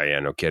yeah,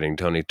 no kidding.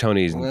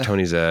 Tony's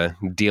a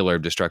dealer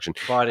of destruction.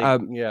 Body,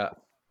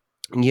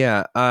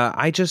 yeah.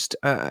 I just,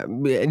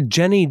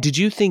 Jenny, did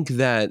you think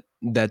that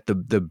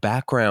the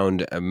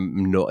background,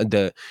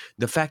 the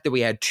fact that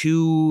we had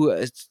two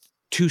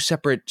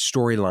separate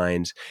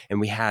storylines,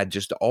 and we had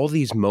just all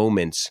these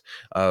moments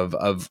of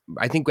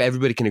I think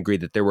everybody can agree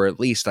that there were at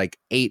least like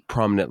 8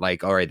 prominent,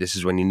 like, all right, this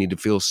is when you need to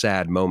feel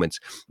sad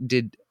moments.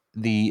 Did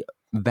the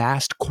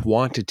vast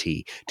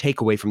quantity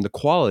take away from the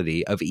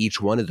quality of each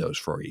one of those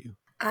for you?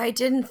 I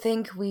didn't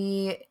think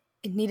we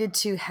needed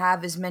to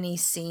have as many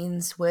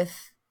scenes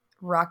with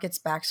Rocket's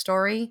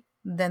backstory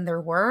than there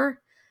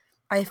were.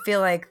 I feel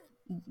like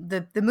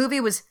the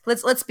movie was,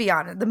 let's be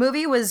honest, the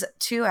movie was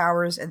 2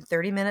 hours and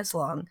 30 minutes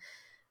long.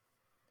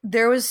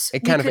 There was,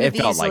 it felt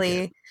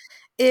like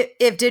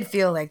it did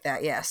feel like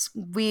that. Yes,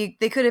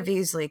 they could have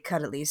easily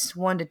cut at least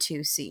 1 to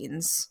 2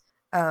 scenes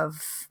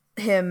of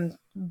him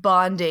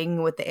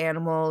bonding with the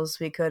animals.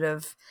 There could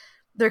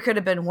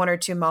have been 1 or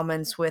 2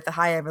 moments with a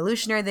high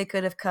evolutionary they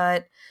could have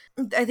cut.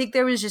 I think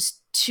there was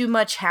just too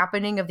much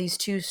happening of these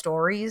 2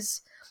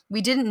 stories.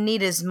 We didn't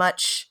need as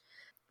much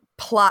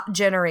plot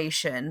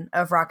generation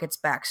of Rocket's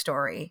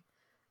backstory.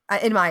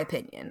 In my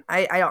opinion,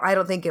 I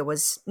don't think it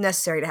was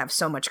necessary to have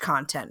so much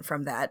content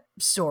from that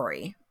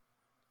story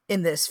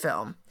in this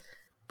film.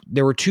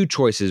 There were 2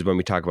 choices when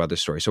we talk about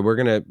this story. So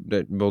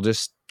we'll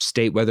just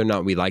state whether or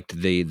not we liked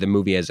the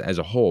movie as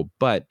a whole,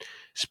 but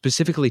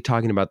specifically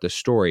talking about the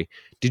story,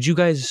 did you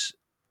guys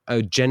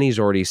Jenny's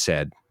already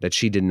said that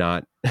she did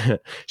not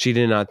she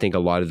did not think a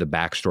lot of the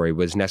backstory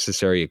was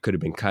necessary. It could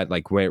have been cut.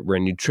 Like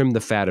when you trim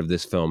the fat of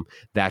this film,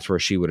 that's where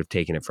she would have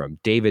taken it from.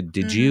 David,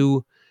 did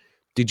you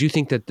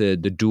think that the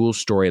dual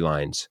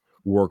storylines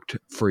worked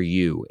for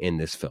you in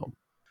this film?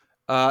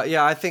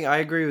 Yeah, I think I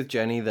agree with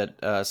Jenny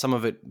that some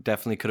of it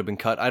definitely could have been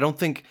cut. I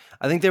think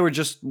they were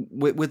just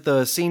with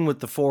the scene with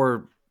the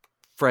 4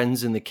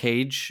 friends in the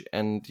cage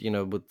and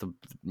with the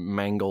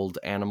mangled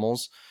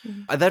animals.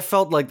 That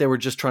felt like they were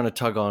just trying to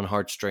tug on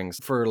heartstrings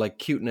for like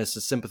cuteness,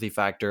 a sympathy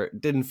factor.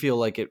 It didn't feel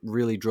like it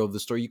really drove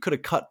the story. You could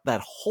have cut that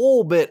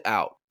whole bit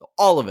out,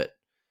 all of it,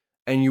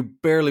 and you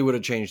barely would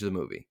have changed the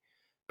movie,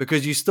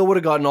 because you still would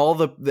have gotten all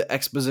the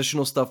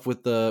expositional stuff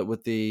with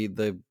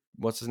the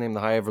what's his name, the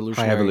High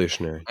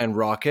Evolutionary and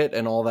Rocket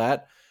and all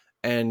that,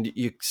 and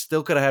you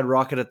still could have had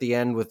Rocket at the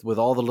end with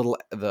all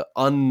the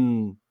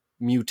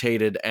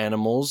unmutated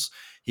animals.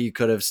 He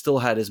could have still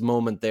had his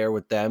moment there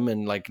with them,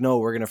 and like, no,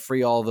 we're gonna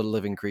free all the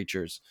living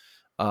creatures.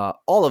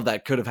 All of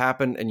that could have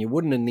happened, and you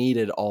wouldn't have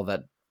needed all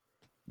that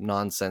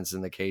nonsense in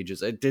the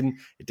cages. It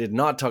did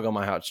not tug on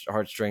my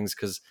heartstrings,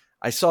 because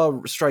I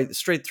saw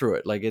straight through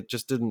it. Like, it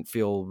just didn't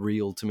feel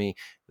real to me.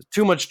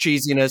 Too much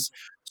cheesiness.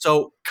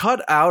 So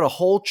cut out a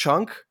whole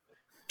chunk,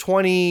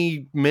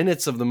 20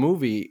 minutes of the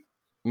movie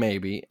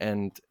maybe,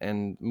 and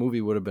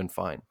movie would have been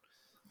fine,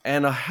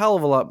 and a hell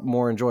of a lot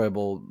more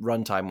enjoyable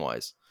runtime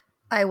wise.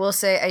 I will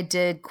say I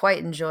did quite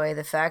enjoy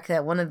the fact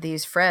that one of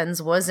these friends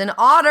was an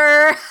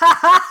otter.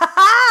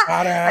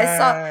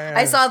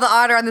 I saw the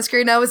otter on the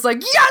screen. I was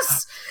like,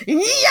 yes, there's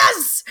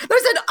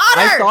an otter.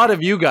 I thought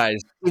of you guys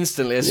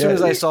instantly. As soon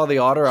as I saw the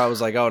otter, I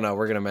was like, oh no,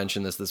 we're going to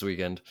mention this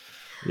weekend.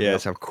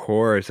 Yes, of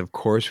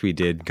course we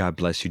did. God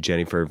bless you,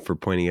 Jenny, for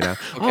pointing it out.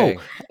 Okay.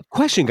 Oh,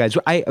 question, guys.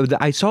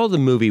 I saw the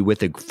movie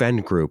with a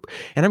friend group,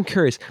 and I'm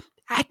curious.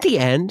 At the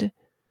end,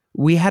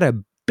 we had a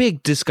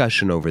big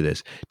discussion over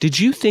this. Did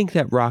you think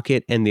that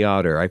Rocket and the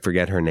otter, I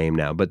forget her name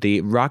now, but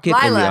the Rocket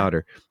and the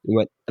otter,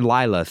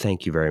 Lila,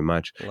 thank you very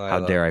much. Lila. How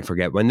dare I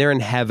forget, when they're in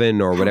heaven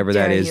or whatever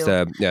that is.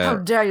 How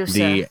dare you,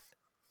 sir?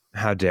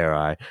 How dare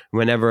I?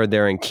 Whenever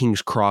they're in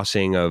King's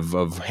Crossing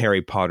of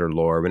Harry Potter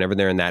lore, whenever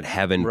they're in that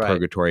heaven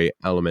purgatory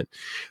element,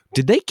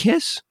 did they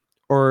kiss?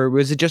 Or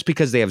was it just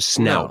because they have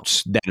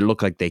snouts that it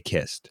looked like they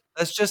kissed?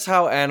 That's just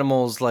how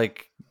animals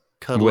like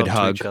cuddle up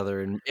to each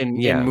other in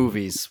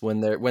movies when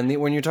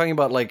you're talking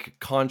about like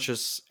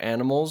conscious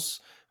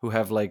animals who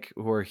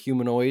are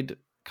humanoid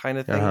kind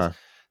of things.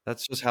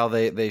 That's just how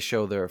they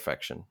show their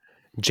affection.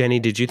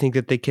 Jenny, did you think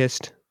that they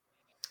kissed?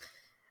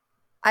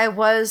 I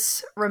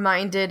was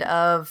reminded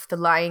of The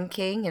Lion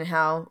King and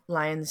how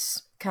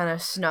lions kind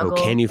of snuggle.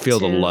 Oh, can you feel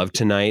the love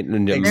tonight?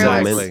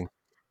 Exactly.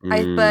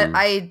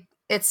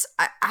 It's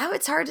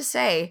hard to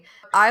say.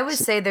 I would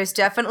say there's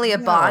definitely a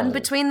bond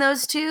between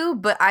those two,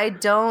 but I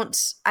don't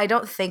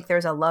think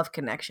there's a love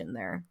connection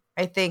there.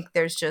 I think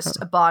there's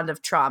just a bond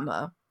of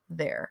trauma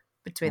there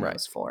between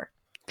those 4.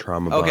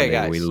 Trauma bonding. Okay,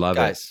 guys, we love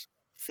it.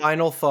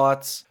 Final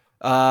thoughts.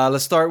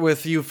 Let's start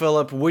with you,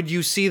 Philip. Would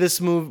you see this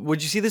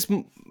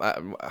movie?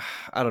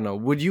 I don't know.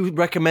 Would you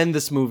recommend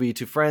this movie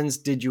to friends?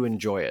 Did you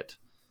enjoy it?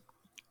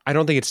 I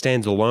don't think it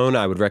stands alone.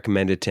 I would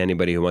recommend it to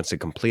anybody who wants to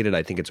complete it.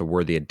 I think it's a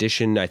worthy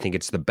addition. I think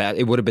it's the best.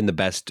 It would have been the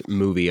best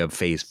movie of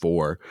Phase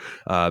 4.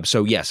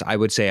 So yes, I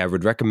would say I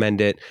would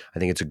recommend it. I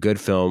think it's a good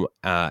film.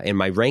 In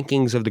my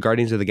rankings of the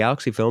Guardians of the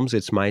Galaxy films,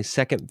 it's my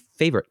second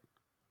favorite.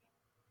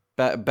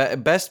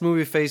 Best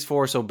movie Phase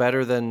 4, so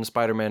better than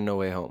Spider-Man: No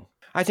Way Home.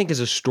 I think as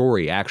a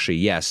story, actually,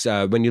 yes.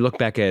 When you look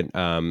back at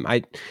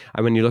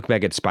when you look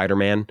back at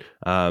Spider-Man,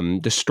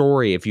 the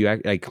story, if you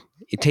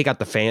take out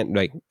the fan,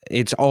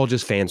 it's all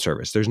just fan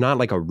service. There's not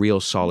like a real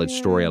solid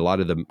story. A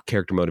lot of the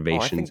character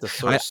motivations. I think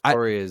the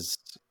story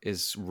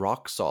is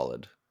rock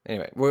solid.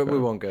 Anyway, we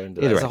won't go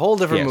into that. It's a whole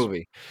different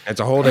movie. It's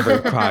a whole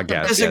different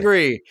podcast.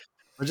 Disagree.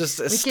 We'll just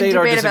state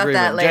our disagreement. About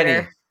that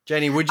later.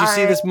 Jenny, would you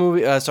see this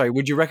movie?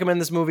 Would you recommend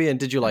this movie, and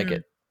did you like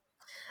it?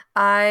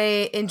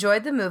 I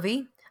enjoyed the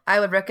movie. I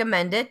would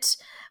recommend it.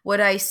 Would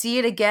I see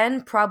it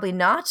again? Probably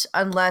not,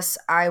 unless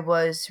I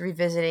was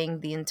revisiting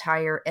the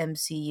entire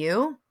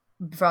MCU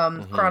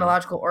from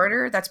chronological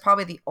order. That's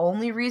probably the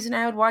only reason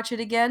I would watch it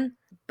again.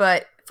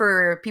 But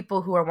for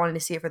people who are wanting to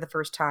see it for the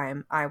first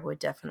time, I would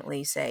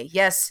definitely say,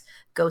 yes,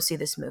 go see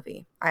this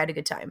movie. I had a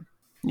good time.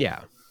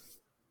 Yeah.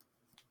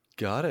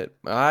 Got it.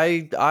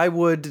 I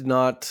would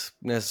not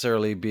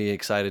necessarily be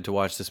excited to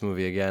watch this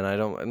movie again.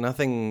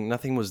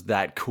 Nothing was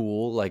that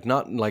cool.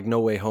 Not like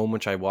No Way Home,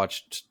 which I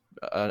watched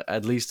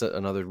at least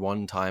another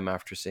one time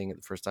after seeing it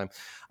the first time.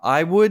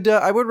 I would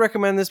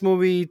recommend this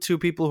movie to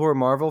people who are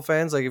Marvel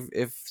fans. Like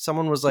if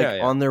someone was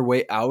on their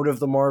way out of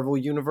the Marvel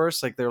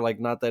universe, like they're like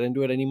not that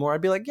into it anymore,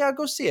 I'd be like, yeah,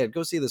 go see it.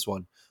 Go see this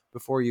one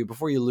before you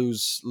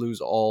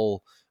lose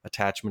all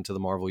attachment to the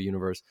Marvel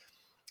universe.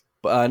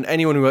 And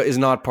anyone who is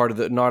not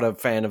a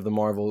fan of the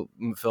Marvel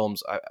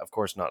films, of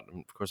course I'm not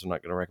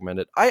going to recommend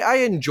it. I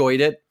enjoyed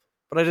it,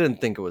 but I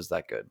didn't think it was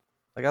that good.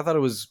 Like, I thought it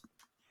was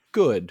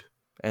good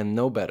and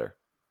no better.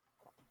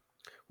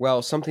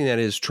 Well, something that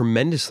is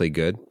tremendously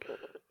good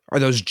Are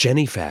those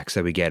Jennie facts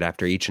that we get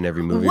after each and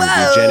every movie review,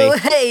 Whoa, Jennie?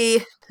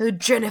 hey,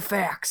 Jennie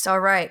facts.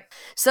 All right.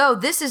 So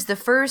this is the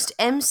first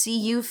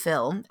MCU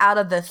film out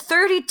of the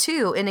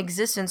 32 in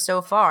existence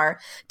so far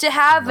to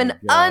have an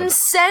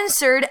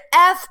uncensored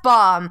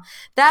F-bomb.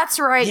 That's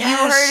right. Yes!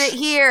 You heard it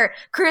here.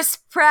 Chris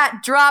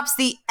Pratt drops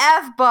the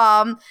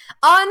F-bomb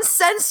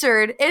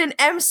uncensored in an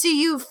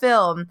MCU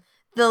film.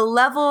 The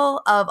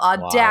level of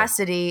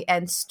audacity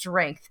and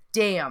strength.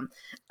 Damn.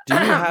 Do you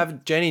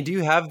have, Jenny,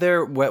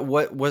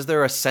 what was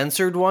there a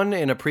censored one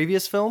in a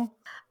previous film?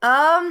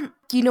 You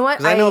know what?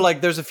 Because I know, like,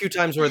 there's a few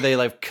times where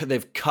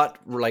they've cut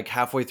like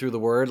halfway through the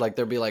word, like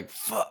they'll be like,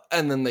 fuck,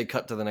 and then they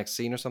cut to the next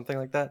scene or something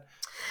like that.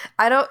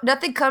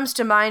 Nothing comes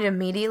to mind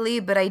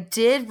immediately, but I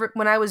did,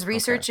 when I was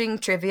researching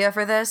trivia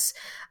for this,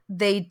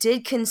 they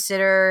did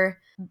consider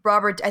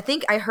Robert, I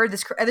think I heard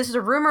this is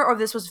a rumor or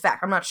this was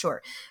fact, I'm not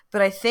sure,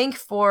 but I think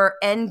for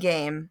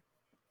Endgame,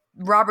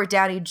 Robert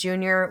Downey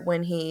Jr.,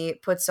 when he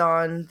puts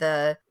on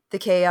the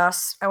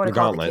chaos, I want to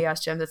call it the chaos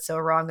gem, that's so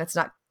wrong, that's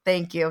not,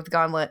 thank you, the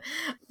gauntlet,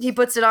 he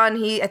puts it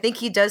on, I think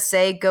he does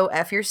say, go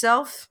F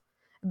yourself,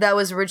 that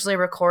was originally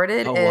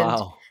recorded,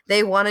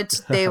 they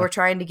were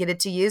trying to get it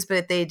to use,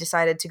 but they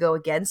decided to go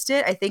against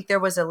it. I think there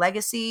was a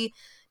legacy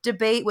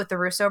debate with the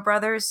Russo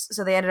brothers,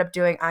 so they ended up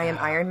doing I Am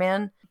Iron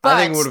Man. But,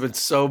 I think it would have been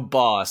so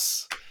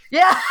boss.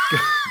 Yeah.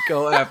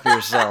 Go after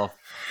yourself.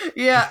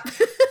 Yeah.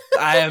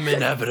 I am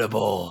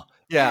inevitable.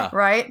 Yeah.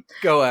 Right?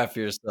 Go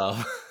after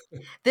yourself.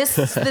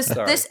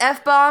 This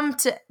F-bomb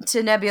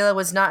to Nebula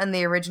was not in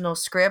the original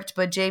script,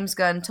 but James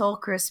Gunn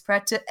told Chris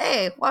Pratt to,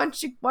 hey, why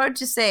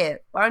don't you say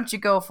it? Why don't you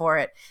go for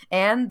it?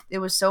 And it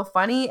was so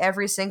funny.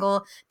 Every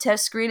single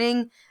test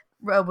screening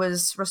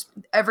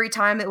every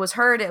time it was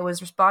heard, it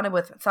was responded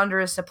with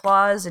thunderous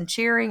applause and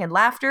cheering and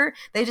laughter.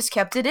 They just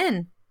kept it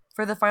in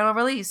for the final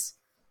release.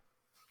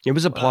 It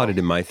was applauded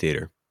in my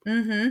theater.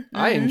 Mm-hmm.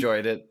 I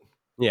enjoyed it.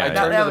 Yeah, I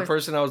turned to the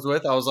person I was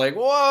with. I was like,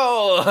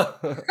 whoa.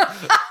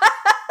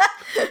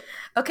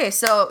 Okay,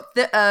 so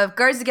the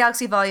Guardians of the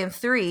Galaxy Volume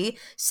 3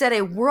 set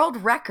a world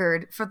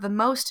record for the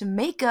most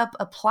makeup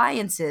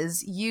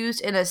appliances used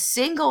in a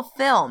single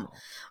film,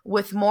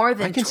 with more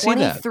than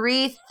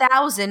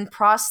 23,000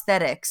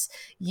 prosthetics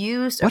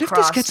used What across...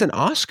 if this gets an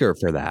Oscar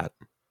for that?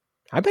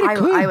 I bet it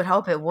could. I would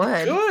hope it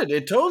would.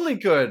 It totally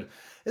could.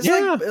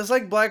 It's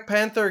like Black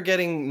Panther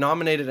getting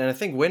nominated and I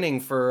think winning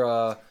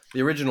for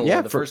the original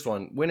one, the first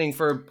one, winning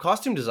for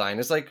costume design.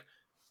 It's like,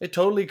 it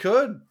totally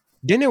could.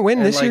 Didn't it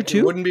win this year too?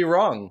 It wouldn't be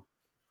wrong.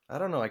 I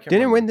don't know. I can't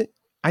Didn't remember. it win?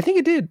 I think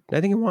it did. I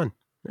think it won.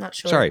 Not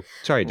sure.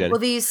 Sorry, Jenny. Well,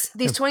 these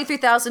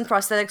 23,000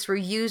 prosthetics were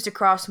used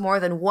across more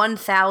than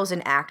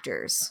 1,000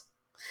 actors.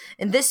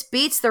 And this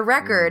beats the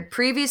record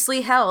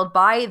previously held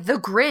by The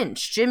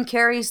Grinch, Jim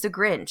Carrey's The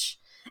Grinch.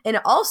 And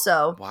it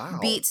also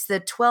beats the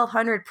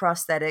 1,200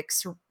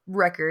 prosthetics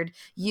record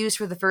used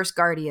for the first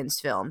Guardians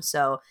film.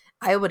 So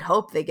I would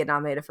hope they get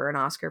nominated for an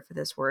Oscar for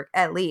this work.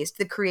 At least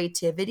the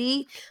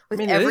creativity with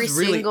every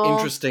single... really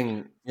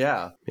interesting.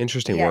 Yeah.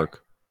 Interesting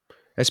work.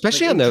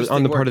 Especially on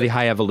the part of the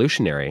high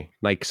evolutionary.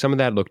 Like some of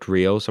that looked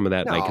real, some of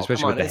that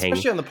especially with the hang.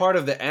 Especially on the part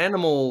of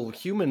the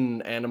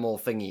human animal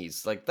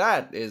thingies. Like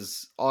that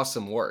is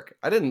awesome work.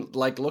 I didn't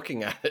like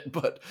looking at it,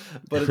 but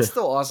it's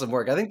still awesome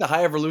work. I think the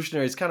high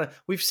evolutionary is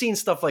we've seen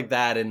stuff like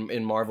that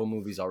in Marvel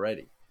movies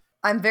already.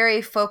 I'm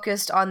very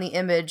focused on the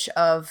image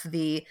of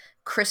the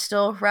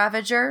Crystal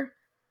Ravager,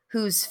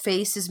 whose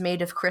face is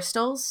made of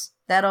crystals.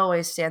 That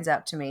always stands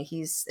out to me.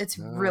 It's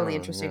really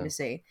interesting to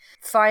see.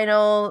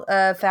 Final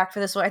fact for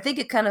this one. I think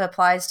it kind of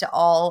applies to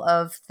all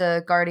of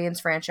the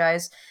Guardians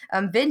franchise.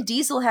 Vin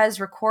Diesel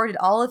has recorded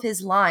all of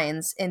his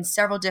lines in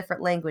several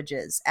different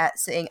languages at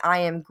saying, I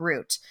am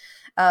Groot.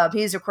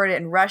 He's recorded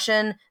in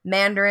Russian,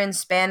 Mandarin,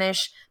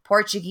 Spanish,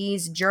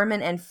 Portuguese,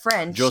 German, and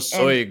French. Yo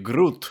soy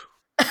Groot.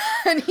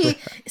 And he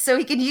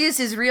can use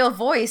his real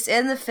voice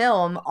in the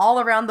film all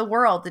around the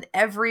world in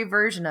every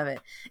version of it,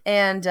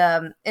 and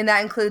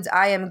that includes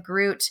 "I am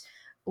Groot,"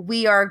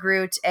 "We are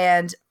Groot,"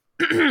 and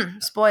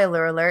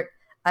spoiler alert,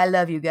 "I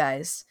love you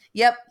guys."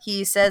 Yep,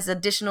 he says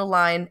additional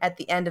line at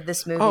the end of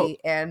this movie,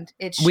 and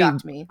it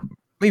shocked me.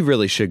 We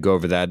really should go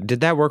over that.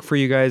 Did that work for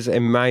you guys?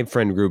 In my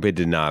friend group, it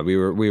did not. We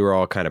were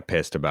all kind of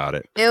pissed about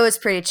it. It was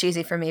pretty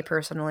cheesy for me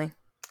personally.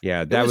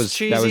 Yeah, that was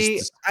cheesy.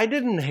 I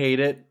didn't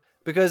hate it.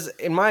 Because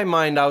in my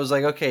mind, I was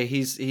like, okay,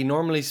 he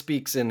normally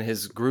speaks in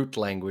his Groot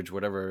language,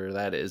 whatever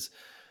that is.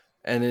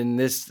 And in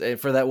this,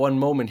 for that one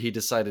moment, he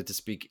decided to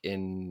speak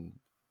in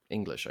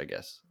English, I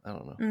guess. I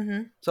don't know.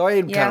 Mm-hmm. So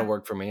it kind of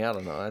worked for me. I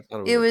don't know. I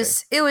thought it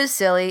was It was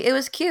silly. It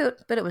was cute,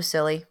 but it was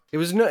silly. It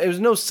was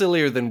no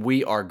sillier than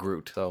We Are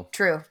Groot, though.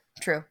 True.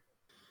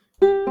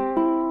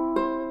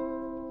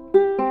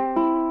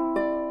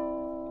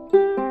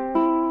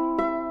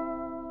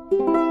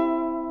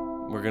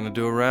 We're going to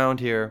do a round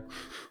here.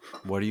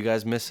 What are you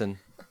guys missing?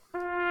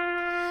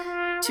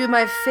 To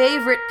my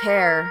favorite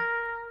pair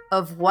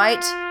of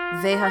white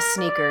Veja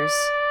sneakers.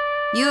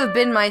 You have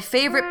been my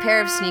favorite pair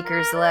of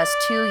sneakers the last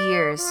 2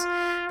 years,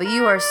 but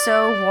you are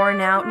so worn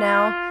out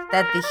now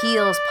that the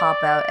heels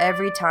pop out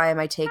every time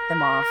I take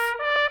them off.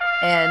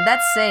 And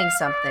that's saying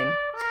something.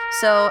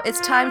 So it's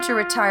time to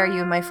retire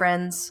you, my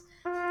friends.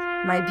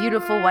 My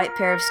beautiful white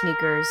pair of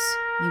sneakers.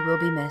 You will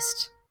be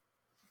missed.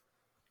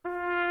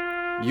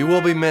 You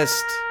will be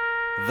missed,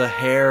 the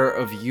hair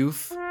of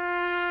youth.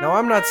 Now,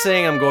 I'm not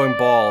saying I'm going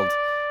bald,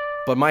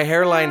 but my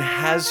hairline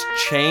has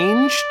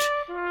changed,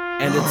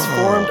 and it's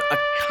formed a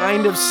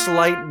kind of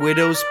slight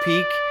widow's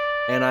peak,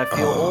 and I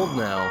feel old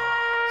now.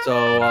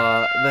 So,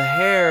 the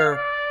hair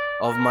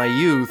of my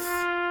youth,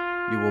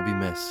 you will be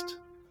missed.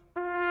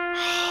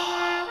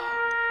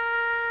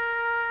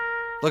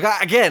 Look,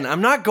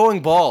 I'm not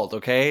going bald,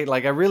 okay?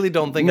 Like, I really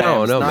don't think I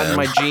am. It's not in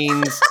my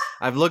genes.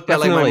 I've looked at,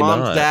 like, my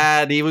mom's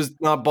dad. He was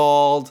not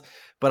bald.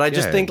 But I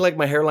just think, like,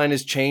 my hairline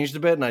has changed a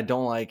bit, and I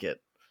don't like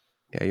it.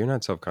 Yeah, you're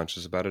not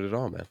self-conscious about it at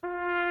all, man.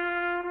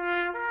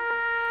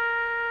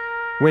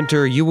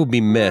 Winter, you will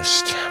be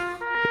missed.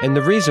 And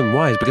the reason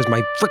why is because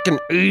my freaking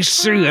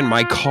AC in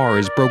my car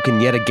is broken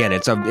yet again.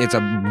 It's a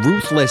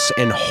ruthless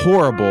and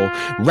horrible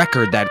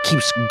record that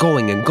keeps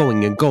going and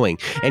going and going.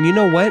 And you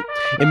know what?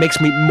 It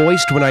makes me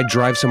moist when I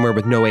drive somewhere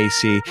with no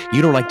AC.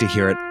 You don't like to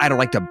hear it. I don't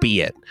like to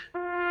be it.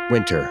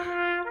 Winter,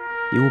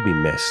 you will be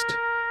missed.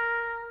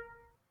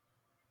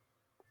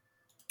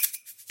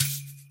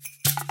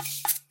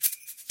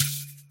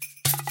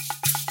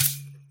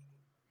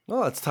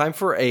 Well, it's time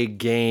for a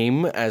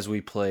game as we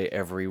try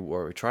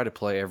to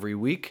play every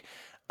week.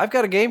 I've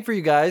got a game for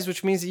you guys,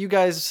 which means that you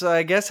guys,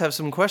 I guess, have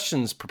some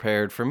questions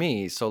prepared for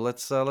me. So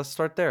let's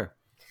start there.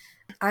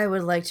 I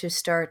would like to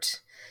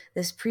start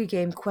this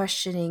pregame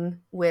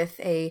questioning with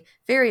a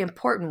very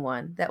important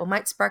one that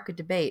might spark a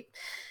debate.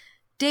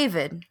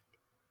 David,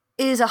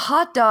 is a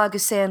hot dog a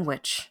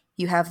sandwich?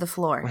 You have the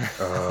floor.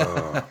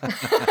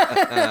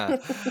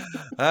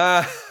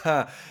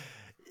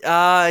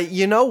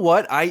 You know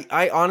what?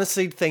 I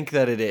honestly think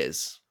that it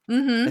is.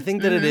 I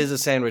think that it is a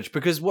sandwich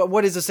because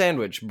what is a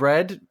sandwich?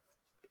 Bread,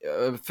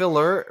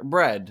 filler,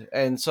 bread.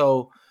 And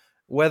so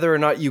whether or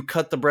not you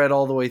cut the bread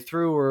all the way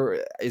through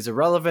or is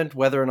irrelevant.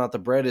 Whether or not the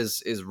bread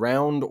is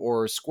round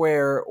or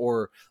square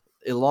or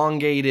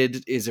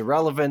elongated is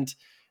irrelevant.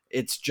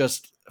 It's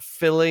just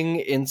filling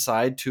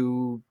inside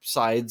two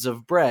sides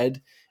of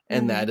bread,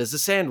 and that is a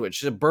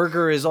sandwich. A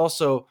burger is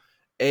also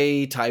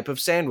a type of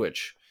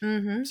sandwich.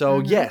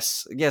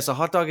 Yes, a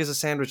hot dog is a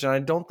sandwich, and I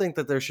don't think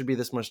that there should be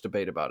this much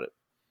debate about it.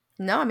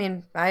 No, I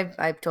mean,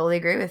 I totally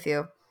agree with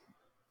you.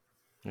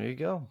 There you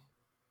go.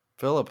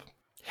 Philip,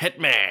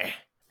 hit me.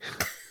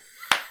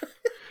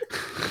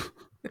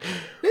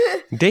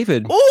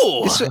 David.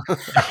 Ooh!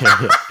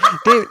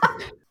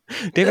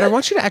 David, I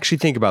want you to actually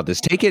think about this.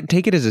 Take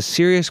it as a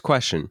serious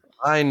question.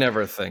 I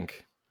never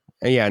think.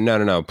 Yeah,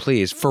 no.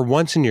 Please, for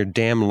once in your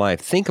damn life,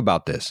 think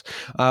about this.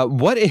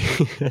 What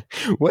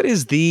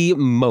is the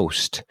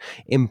most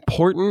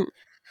important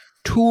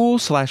tool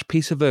 /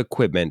 piece of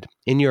equipment,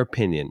 in your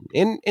opinion,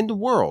 in the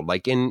world,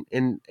 like in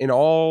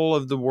all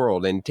of the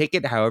world? And take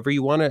it however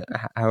you want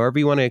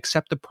to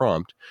accept the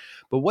prompt.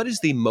 But what is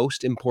the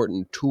most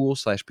important tool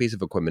 / piece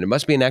of equipment? It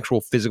must be an actual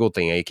physical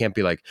thing. You can't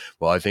be like,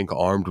 well, I think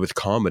armed with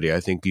comedy, I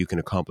think you can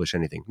accomplish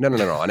anything. No.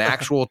 An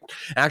actual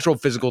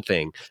physical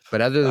thing.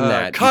 But other than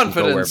that,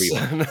 confidence. You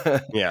can go wherever you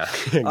want. Yeah,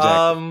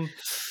 exactly.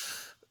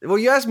 Well,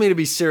 you asked me to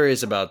be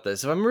serious about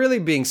this. If I'm really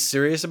being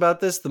serious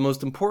about this, the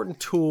most important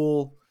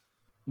tool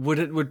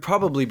would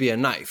probably be a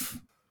knife.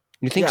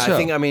 You think so?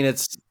 I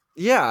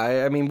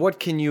mean, what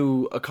can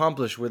you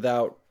accomplish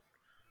without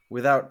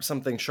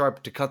something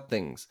sharp to cut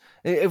things?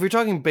 If we're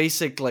talking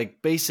basic.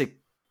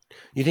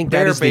 You think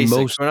that is the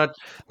most? We're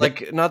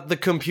not the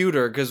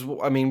computer, because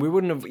I mean we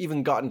wouldn't have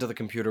even gotten to the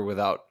computer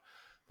without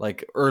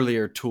like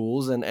earlier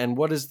tools. And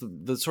what is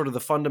the sort of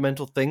the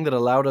fundamental thing that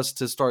allowed us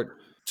to start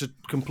to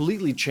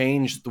completely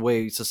change the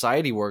way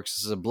society works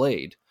is a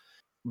blade.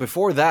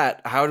 Before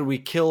that, how did we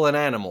kill an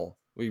animal?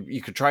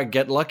 You could try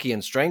get lucky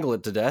and strangle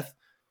it to death.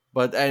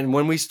 And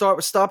when we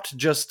stopped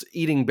just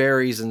eating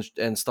berries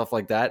and stuff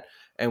like that,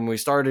 and we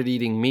started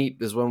eating meat,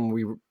 is when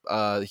we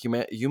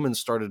humans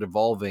started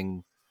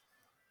evolving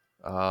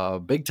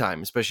big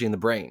time, especially in the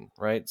brain,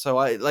 right? So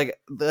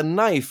the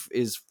knife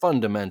is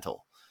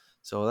fundamental.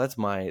 So that's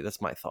my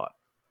thought.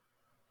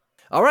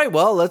 All right,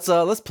 well, let's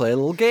play a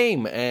little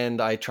game, and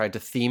I tried to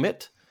theme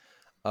it.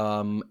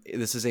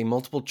 This is a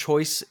multiple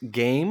choice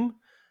game.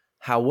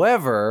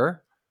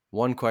 However,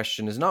 one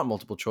question is not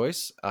multiple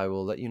choice. I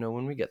will let you know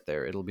when we get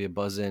there. It'll be a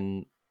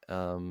buzz-in.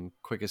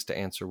 Quickest to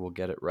answer will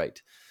get it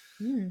right.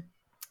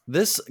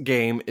 This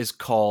game is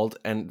called,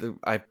 and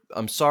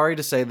I'm sorry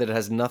to say that it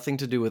has nothing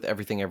to do with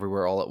Everything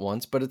Everywhere All at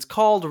Once, but it's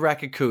called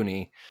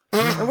Raccoony.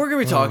 And we're going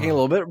to be talking a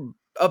little bit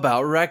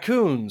about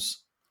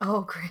raccoons.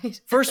 Oh,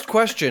 great. First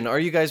question, are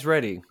you guys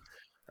ready?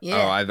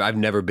 Yeah. Oh, I've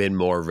never been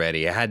more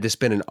ready. Had this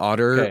been an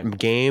otter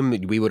game,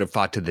 we would have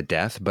fought to the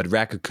death, but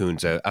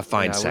Raccoon's a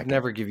fine second. I would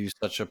never give you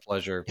such a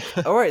pleasure.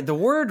 All right, the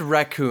word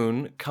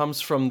raccoon comes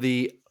from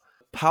the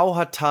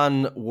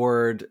Powhatan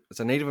word.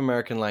 It's a Native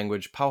American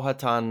language.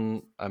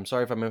 Powhatan, I'm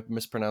sorry if I'm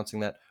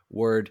mispronouncing that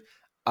word,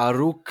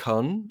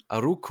 arukun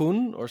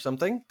or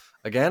something.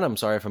 Again, I'm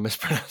sorry if I'm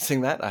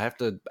mispronouncing that. I have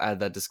to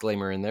add that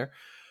disclaimer in there.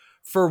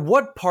 For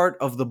what part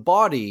of the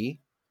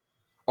body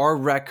are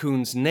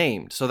raccoons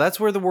named? So that's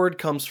where the word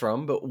comes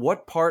from, but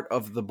what part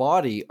of the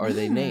body are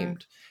they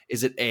named?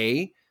 Is it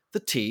A, the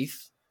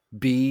teeth,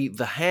 B,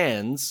 the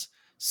hands,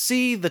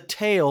 C, the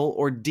tail,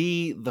 or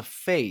D, the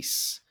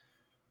face?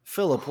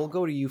 Philip, we'll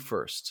go to you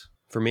first.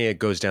 For me, it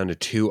goes down to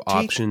two Teeth,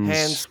 options.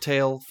 hands,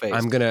 tail, face.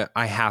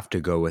 I have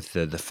to go with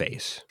the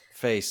face.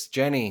 Face.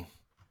 Jenny.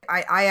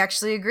 I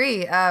actually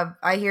agree.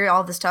 I hear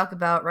all this talk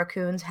about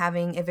raccoons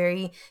having a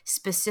very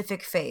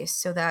specific face,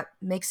 so that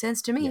makes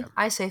sense to me. Yeah.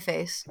 I say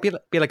face.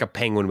 Be like a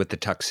penguin with the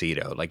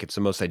tuxedo. Like it's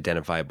the most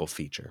identifiable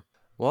feature.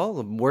 Well,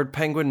 the word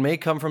penguin may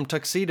come from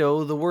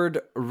tuxedo. The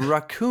word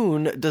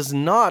raccoon does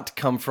not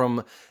come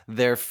from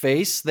their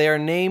face. They are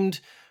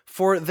named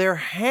for their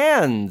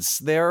hands.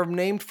 They are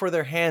named for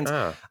their hands.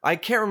 I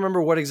can't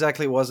remember what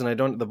exactly it was, and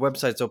the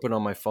website's open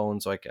on my phone,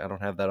 so I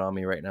don't have that on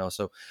me right now.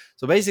 So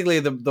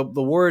basically, the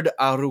word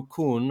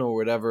arukun,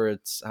 or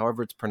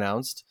however it's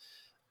pronounced,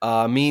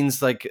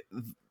 means like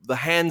the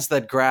hands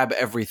that grab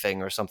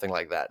everything or something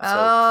like that.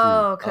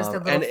 Oh, because the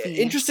little feet. And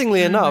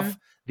interestingly enough,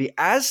 the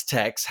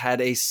Aztecs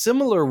had a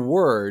similar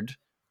word.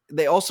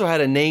 They also had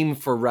a name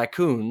for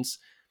raccoons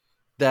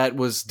that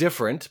was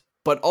different,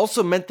 but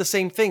also meant the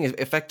same thing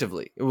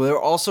effectively. They were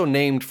also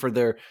named for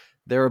their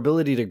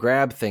ability to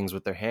grab things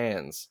with their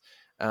hands.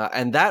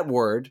 And that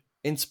word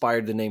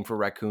inspired the name for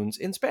raccoons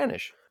in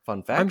Spanish.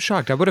 Fun fact. I'm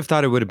shocked. I would have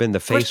thought it would have been the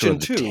face or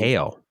the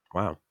tail.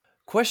 Wow.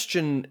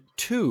 Question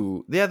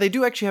 2. Yeah, they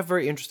do actually have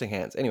very interesting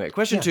hands. Anyway,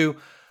 question 2.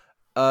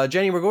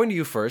 Jenny, we're going to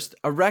you first.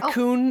 A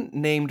raccoon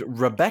named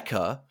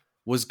Rebecca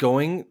was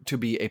going to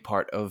be a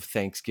part of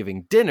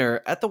Thanksgiving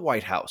dinner at the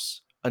White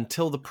House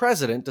until the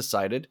president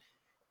decided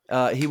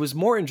he was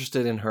more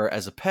interested in her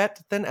as a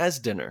pet than as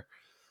dinner.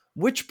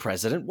 Which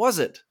president was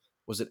it?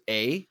 Was it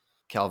A,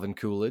 Calvin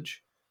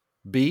Coolidge,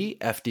 B,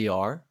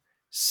 FDR,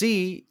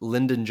 C,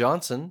 Lyndon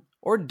Johnson,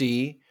 or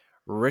D,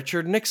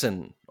 Richard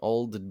Nixon?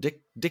 Old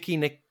Dickie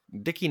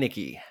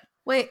Nicky.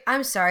 Wait,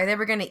 I'm sorry. They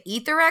were going to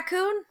eat the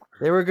raccoon?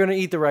 They were going to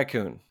eat the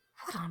raccoon.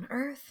 What on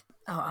earth?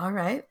 Oh, all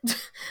right.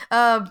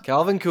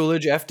 Calvin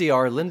Coolidge,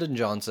 FDR, Lyndon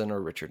Johnson,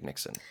 or Richard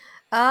Nixon?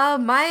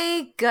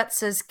 My gut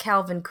says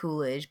Calvin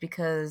Coolidge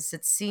because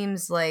it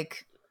seems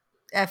like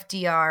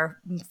FDR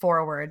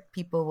forward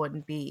people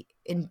wouldn't be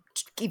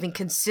even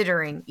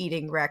considering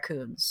eating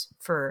raccoons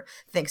for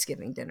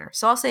Thanksgiving dinner.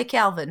 So I'll say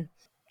Calvin.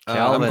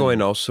 Calvin.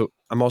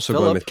 I'm also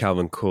going with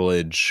Calvin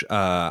Coolidge.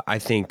 I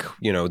think,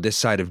 this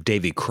side of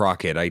Davy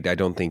Crockett, I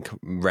don't think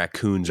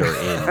raccoons are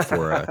in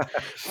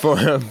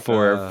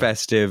for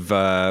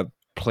festive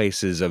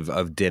places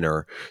of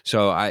dinner.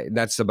 So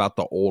that's about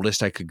the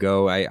oldest I could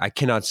go. I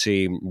cannot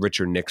see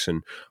Richard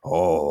Nixon.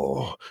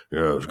 Oh,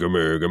 yes, give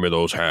me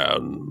those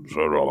hands.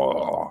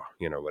 Whatever.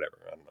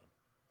 I don't know.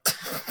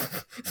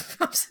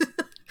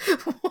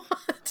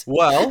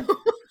 What? Well,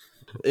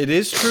 it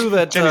is true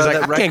that,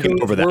 that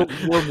raccoons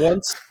were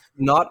once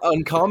not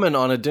uncommon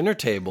on a dinner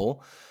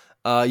table.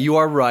 You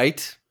are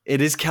right. It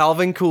is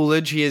Calvin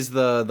Coolidge. He is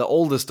the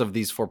oldest of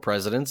these 4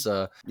 presidents.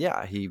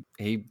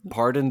 He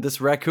pardoned this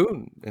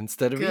raccoon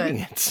instead of eating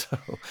it. So,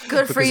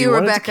 good for you,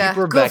 Rebecca.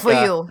 Good for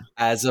you.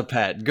 As a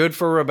pet. Good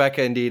for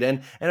Rebecca indeed.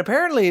 And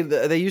apparently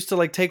they used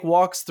to take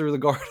walks through the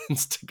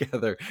gardens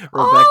together,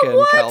 Rebecca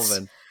and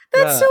Calvin.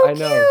 That's so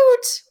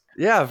cute.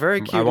 Yeah, very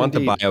cute. I want the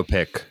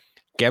biopic.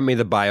 Get me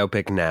the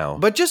biopic now.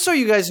 But just so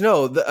you guys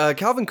know,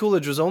 Calvin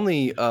Coolidge was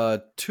only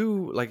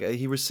 2.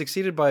 He was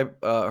succeeded by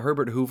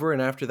Herbert Hoover,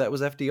 and after that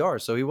was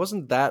FDR. So he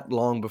wasn't that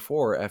long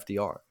before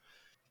FDR.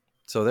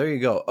 So there you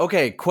go.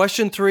 Okay,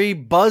 question 3.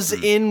 Buzz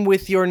in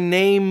with your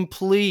name,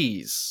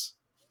 please.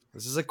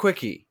 This is a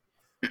quickie.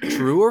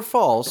 True or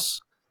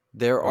false?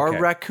 There are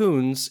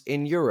raccoons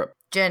in Europe.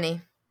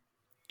 Jenny.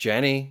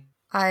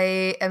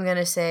 I am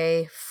gonna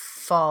say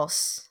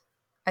false.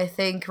 I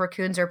think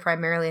raccoons are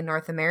primarily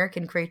North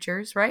American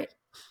creatures, right?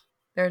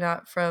 They're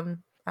not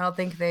from... I don't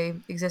think they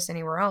exist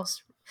anywhere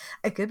else.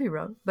 I could be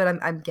wrong, but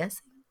I'm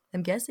guessing.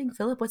 I'm guessing.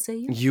 Philip, what say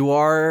you? You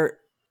are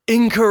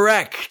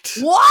incorrect.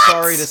 What?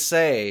 Sorry to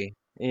say.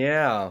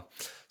 Yeah.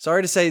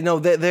 Sorry to say. No,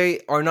 they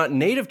are not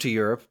native to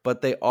Europe,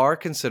 but they are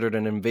considered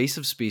an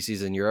invasive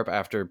species in Europe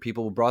after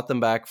people brought them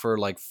back for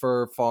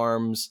fur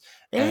farms.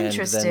 And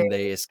then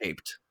they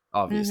escaped,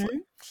 obviously. Mm-hmm.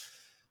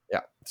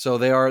 Yeah, so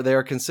they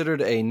are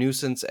considered a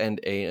nuisance and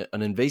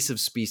an invasive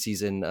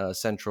species in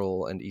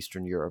Central and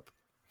Eastern Europe.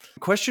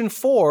 Question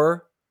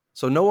 4.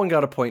 So no one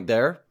got a point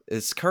there.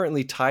 It's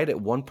currently tied at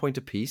 1 point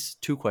apiece.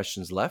 2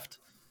 questions left.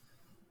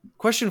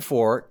 Question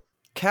 4.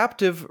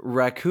 Captive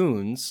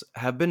raccoons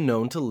have been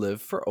known to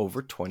live for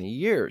over 20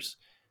 years.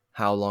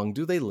 How long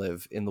do they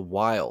live in the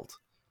wild?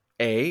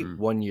 A,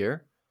 1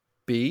 year.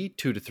 B,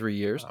 2 to 3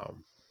 years.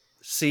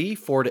 C,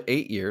 4 to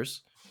 8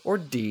 years. Or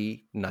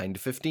D, 9 to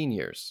 15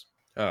 years.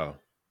 Oh.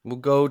 We'll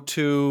go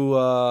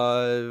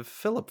to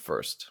Philip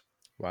first.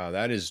 Wow,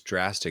 that is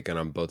drastic and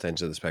on both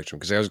ends of the spectrum.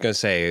 Because I was going to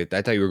say,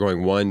 I thought you were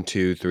going 1,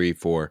 2, 3,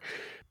 4.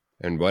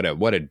 And what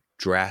a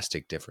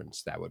drastic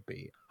difference that would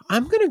be.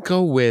 I'm going to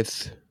go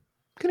with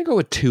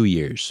 2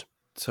 years.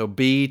 So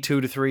B,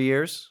 2 to 3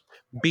 years?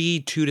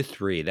 B, 2 to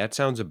 3. That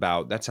sounds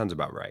about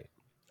right.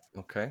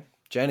 Okay.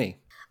 Jenny?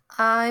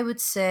 I would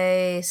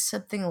say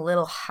something a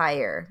little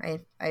higher.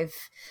 I've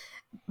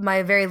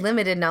my very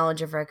limited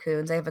knowledge of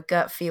raccoons. I have a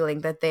gut feeling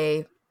that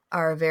they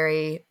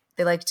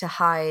like to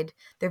hide.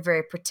 They're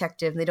very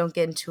protective. They don't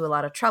get into a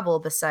lot of trouble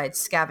besides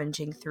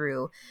scavenging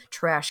through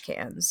trash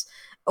cans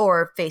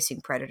or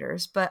facing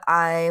predators. But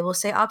I will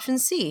say option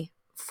C.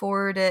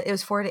 It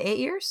was 4 to 8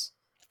 years.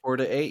 4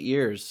 to 8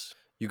 years.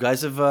 You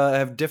guys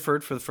have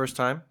differed for the first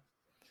time.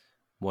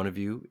 One of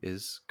you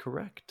is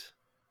correct.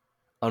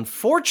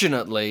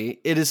 Unfortunately,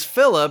 it is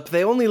Philip.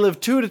 They only live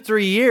 2 to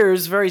 3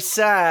 years. Very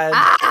sad.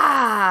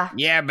 Ah!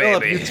 Yeah,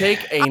 Philip, baby. you take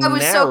a I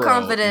was so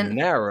confident.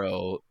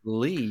 narrow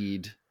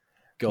lead.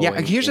 Going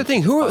Yeah, here's the into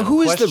thing. final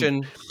Who is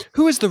question.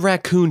 who is the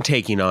raccoon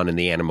taking on in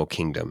the animal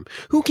kingdom?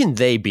 Who can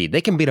they beat?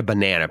 They can beat a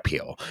banana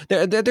peel.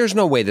 There's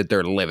no way that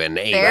they're living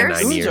 8 or 9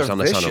 Bears? years Raccoons are on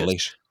a vicious.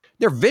 leash.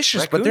 They're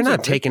vicious, but they're Raccoons are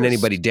not taking vicious.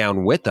 anybody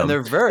down with them. And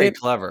they're very They-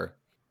 clever.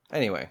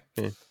 Anyway,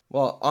 Yeah.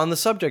 well, on the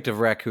subject of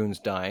raccoons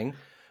dying,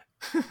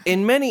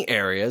 in many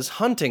areas,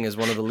 hunting is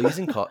one of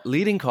the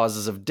leading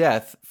causes of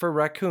death for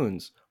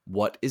raccoons.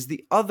 What is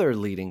the other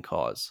leading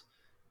cause?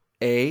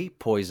 A,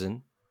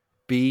 poison.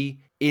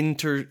 B,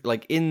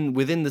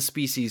 within the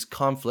species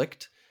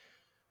conflict.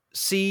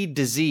 C,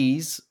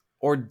 disease.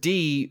 Or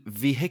D,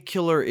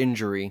 vehicular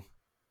injury.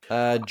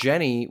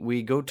 Jenny,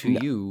 we go to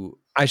you.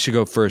 I should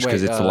go first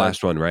because Wait, it's the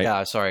last one, right?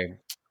 Yeah, sorry.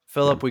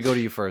 Philip, we go to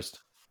you first.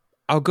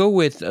 I'll go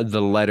with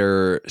the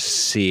letter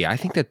C. I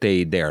think that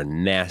they are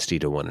nasty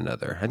to one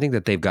another. I think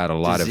that they've got a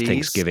lot Disease? of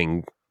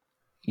Thanksgiving.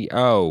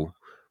 Oh,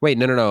 wait,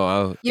 no.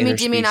 Do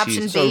you mean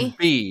option interspecies- B? So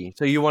B.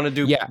 So you want to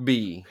do Yeah.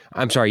 B.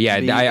 I'm sorry. Yeah,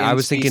 The I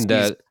was thinking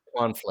in-species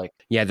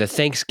conflict. the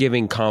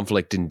Thanksgiving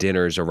conflict and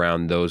dinners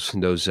around those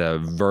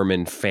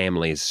vermin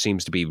families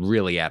seems to be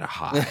really at a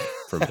high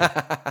for me.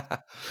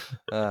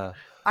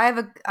 I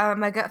have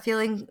my gut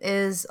feeling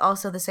is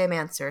also the same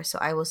answer, so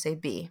I will say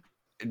B.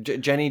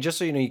 Jenny, just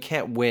so you know, you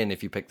can't win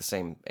if you pick the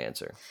same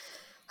answer.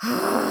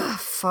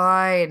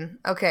 Fine.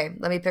 Okay,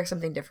 let me pick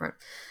something different.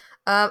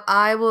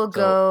 I will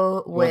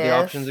go You with want the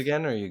options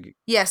again, or you?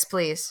 Yes,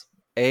 please.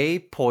 A,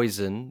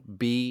 poison.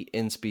 B,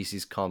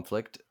 in-species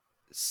conflict.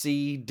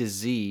 C,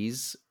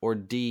 disease. Or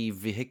D,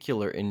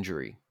 vehicular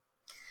injury.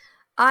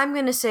 I'm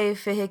gonna say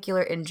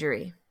vehicular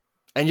injury.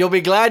 And you'll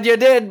be glad you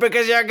did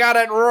because you got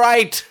it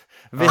right.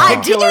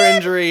 Vehicular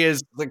injury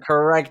is the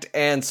correct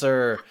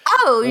answer.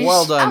 Oh,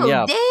 Well done,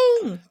 yeah.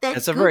 Dang, that's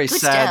It's a very good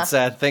sad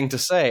stuff. thing to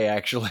say,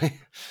 actually.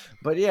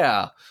 But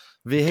yeah,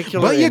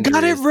 vehicular But you injury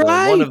got it is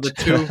one of right. the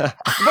two.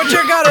 But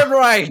you got it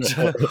right.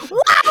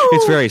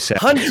 It's very sad.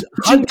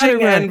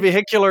 Hunting and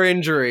vehicular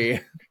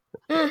injury.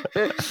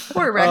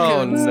 Poor Oh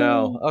raccoons.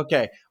 no.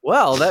 Okay.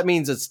 Well, that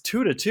means it's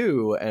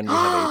 2-2, and we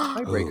have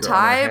a tiebreaker. on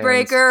our hands.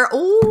 Tiebreaker.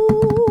 Ooh.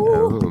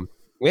 Oh,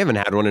 we haven't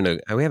had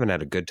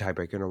a good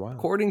tiebreaker in a while.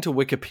 According to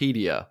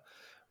Wikipedia,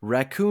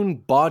 raccoon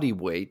body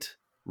weight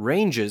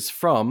ranges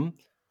from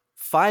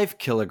 5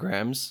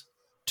 kilograms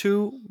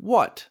to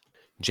what?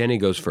 Jenny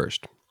goes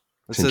first.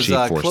 This Since is she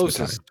forced the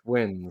closest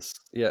wins.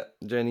 Yeah,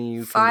 Jenny, you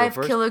can 5 go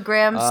first.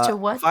 kilograms to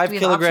what? 5 Do we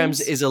have kilograms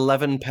options? is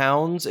 11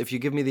 pounds. If you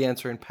give me the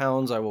answer in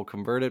pounds, I will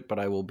convert it, but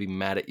I will be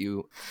mad at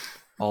you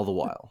all the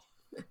while.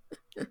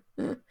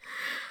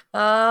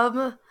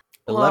 11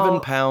 well,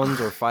 pounds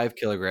or 5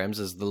 kilograms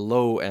is the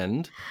low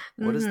end.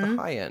 What is the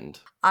high end?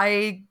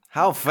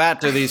 How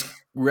fat do these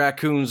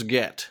raccoons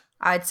get?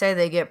 I'd say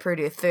they get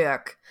pretty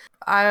thick.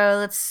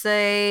 Let's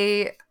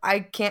say I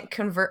can't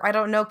convert. I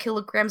don't know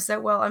kilograms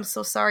that well. I'm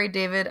so sorry,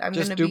 David. I'm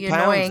Just going to do be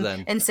pounds, annoying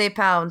then. and say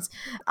pounds.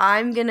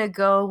 I'm going to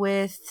go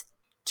with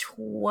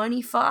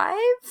 25.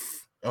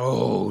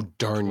 Oh,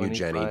 darn you,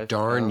 Jenny. 25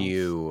 Darn pounds.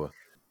 you.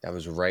 That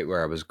was right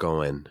where I was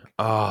going.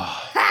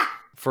 Oh.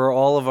 For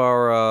all of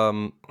our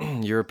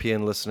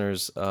European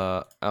listeners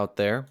out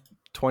there,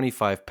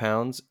 25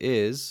 pounds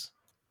is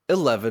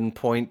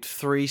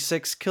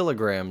 11.36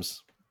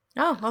 kilograms.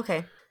 Oh,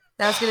 okay.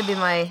 That was going to be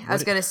my I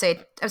was going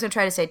to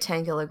try to say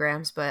 10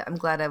 kilograms, but I'm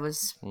glad I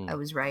was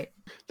right.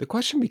 The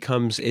question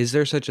becomes, is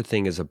there such a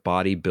thing as a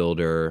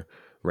bodybuilder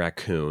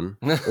raccoon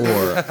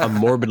or a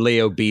morbidly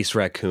obese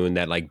raccoon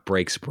that like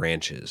breaks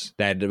branches,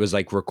 that it was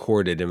like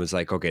recorded and was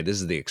like, okay,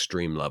 this is the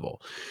extreme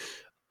level?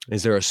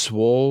 Is there a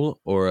swole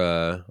or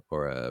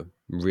a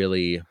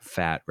really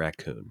fat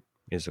raccoon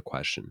is the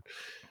question.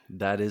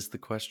 That is the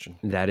question.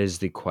 That is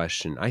the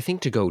question. I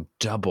think to go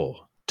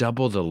double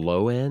the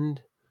low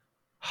end.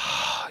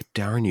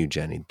 Darn you,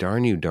 Jenny.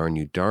 Darn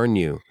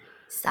you.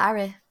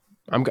 Sorry.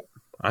 I'm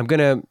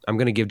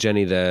gonna give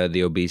Jenny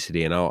the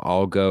obesity, and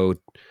I'll go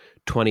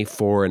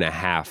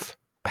 24.5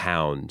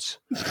 pounds.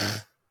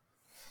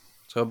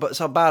 So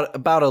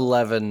about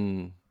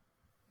 11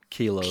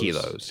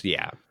 kilos.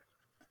 Yeah.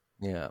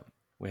 Yeah.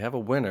 We have a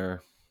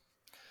winner.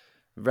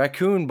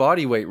 Raccoon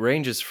body weight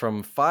ranges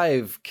from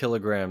 5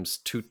 kilograms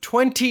to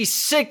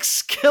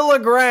 26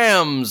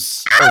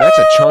 kilograms. Oh, that's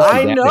a chunky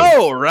I baby.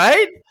 know,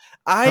 right?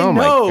 Oh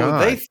my know.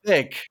 God. They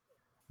thick.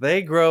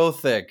 They grow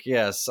thick.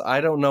 Yes.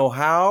 I don't know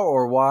how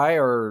or why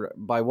or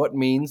by what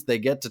means they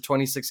get to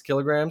 26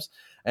 kilograms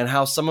and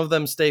how some of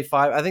them stay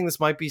 5. I think this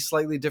might be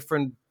slightly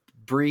different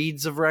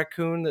breeds of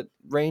raccoon that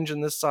range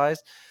in this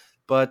size.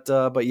 But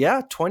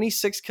yeah,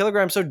 26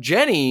 kilograms. So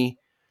Jennie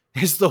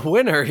is the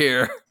winner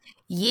here.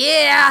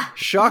 Yeah.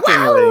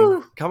 Shockingly,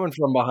 Woo! coming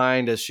from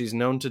behind as she's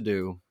known to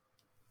do.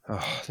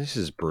 Oh, this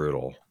is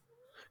brutal.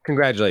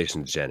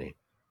 Congratulations, Jennie.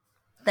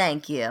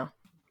 Thank you.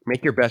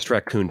 Make your best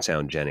raccoon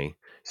sound, Jennie,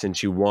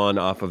 since you won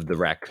off of the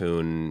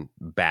raccoon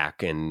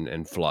back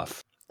and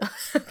fluff.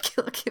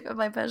 Give it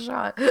my best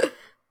shot.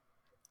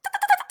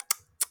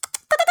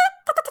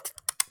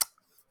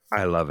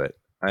 I love it.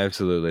 I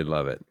absolutely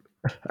love it.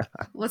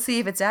 Let's see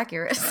if it's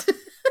accurate.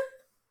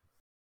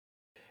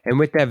 And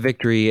with that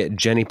victory,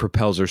 Jennie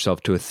propels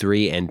herself to a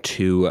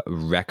 3-2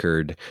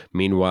 record.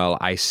 Meanwhile,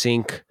 I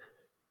sink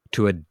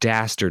to a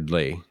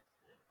dastardly,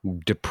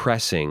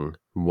 depressing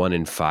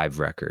 1-5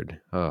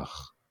 record. Ugh.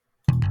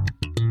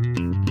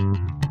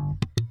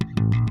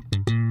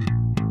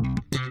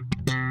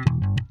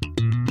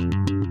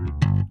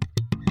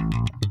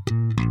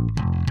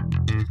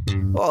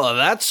 Well,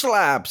 that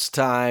slaps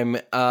time.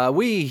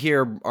 We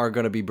here are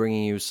going to be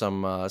bringing you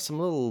some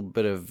little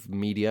bit of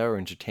media or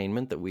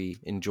entertainment that we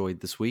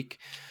enjoyed this week.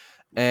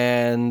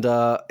 And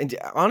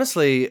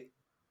honestly,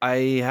 I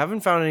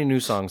haven't found any new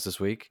songs this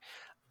week.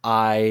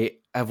 I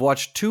have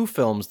watched 2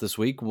 films this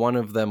week. One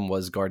of them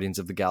was Guardians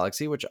of the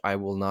Galaxy, which I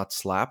will not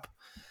slap.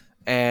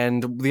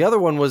 And the other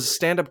one was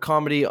stand-up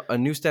comedy, a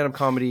new stand-up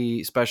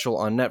comedy special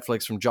on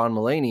Netflix from John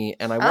Mulaney.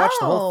 And I watched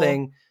the whole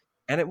thing,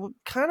 and it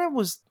kind of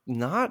was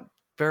not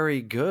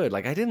very good.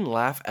 Like, I didn't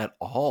laugh at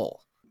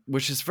all,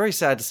 which is very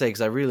sad to say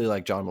because I really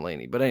like John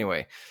Mulaney. But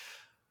anyway,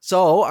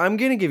 so I'm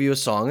going to give you a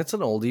song. It's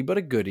an oldie but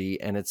a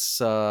goodie, and it's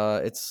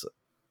a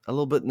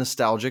little bit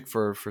nostalgic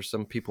for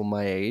some people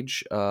my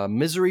age.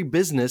 Misery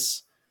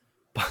Business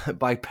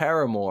by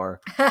Paramore.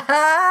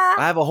 I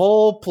have a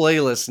whole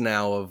playlist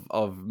now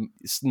of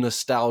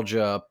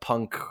nostalgia,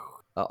 punk,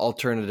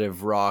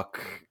 alternative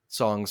rock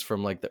songs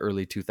from like the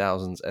early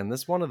 2000s, and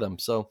this one of them.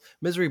 So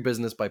Misery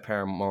Business by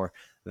Paramore.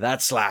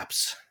 That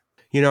slaps.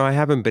 You know, I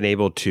haven't been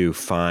able to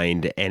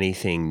find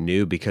anything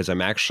new because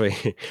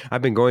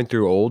I've been going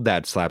through old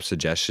That Slap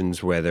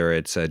suggestions, whether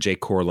it's Jake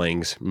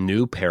Corlang's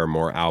new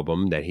Paramore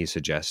album that he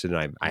suggested,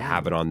 and I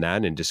have it on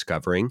that and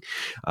discovering,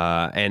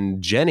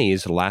 and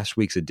Jennie's last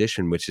week's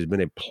edition, which has been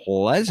a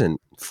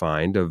pleasant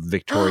find of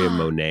Victoria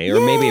Monet, or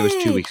maybe it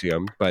was 2 weeks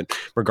ago, but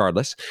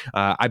regardless,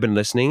 I've been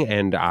listening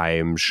and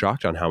I'm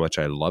shocked on how much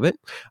I love it.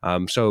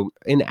 So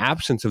in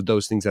absence of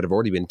those things that have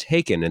already been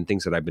taken and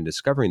things that I've been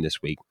discovering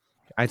this week,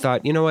 I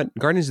thought, you know what,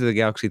 Guardians of the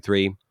Galaxy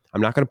 3,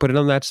 I'm not going to put it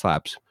on That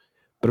Slaps.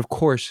 But of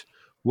course,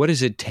 what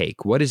does it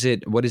take? What does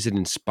it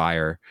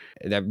inspire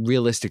that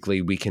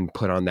realistically we can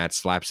put on That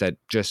Slaps that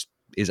just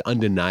is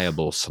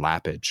undeniable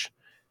slappage?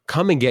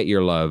 Come and Get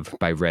Your Love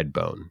by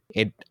Redbone.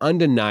 It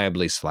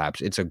undeniably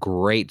slaps. It's a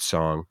great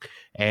song.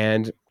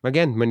 And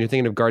again, when you're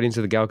thinking of Guardians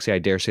of the Galaxy, I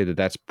dare say that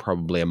that's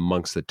probably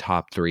amongst the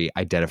top 3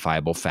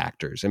 identifiable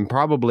factors, and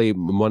probably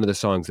one of the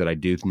songs that I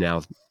do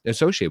now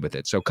associate with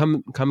it. So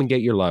Come and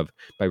Get Your Love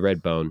by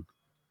Redbone.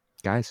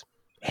 Guys,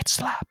 it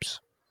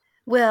slaps.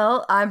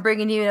 Well, I'm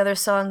bringing you another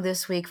song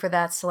this week for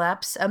That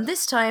Slaps.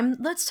 This time,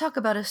 let's talk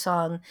about a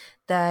song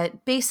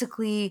that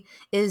basically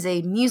is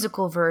a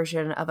musical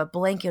version of A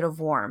Blanket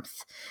of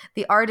Warmth.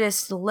 The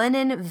artist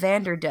Lennon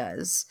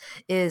Vanderdoes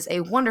is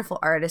a wonderful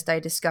artist I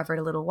discovered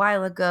a little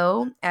while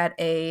ago at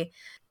an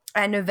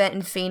event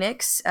in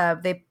Phoenix.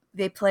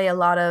 They play a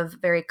lot of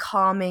very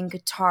calming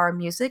guitar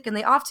music, and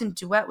they often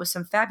duet with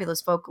some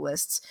fabulous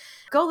vocalists.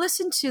 Go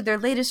listen to their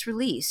latest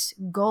release,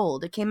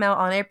 Gold. It came out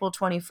on April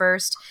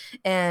 21st,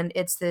 and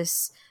it's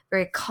this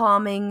very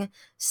calming,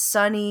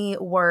 sunny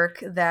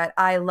work that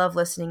I love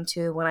listening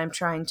to when I'm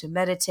trying to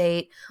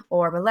meditate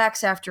or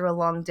relax after a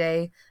long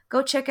day.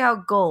 Go check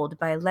out Gold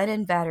by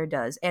Lennon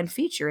Vanderdoes and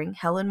featuring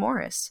Helen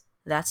Morris.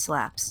 That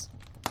slaps.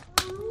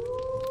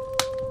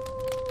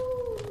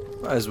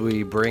 As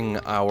we bring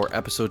our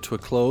episode to a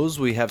close,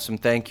 we have some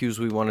thank yous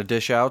we want to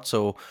dish out.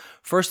 So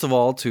first of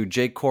all, to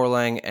Jake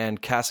Corlang and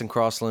Casson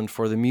Crossland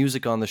for the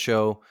music on the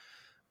show.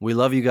 We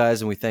love you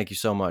guys and we thank you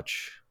so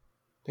much.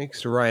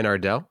 Thanks to Ryan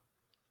Ardell.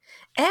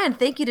 And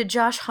thank you to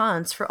Josh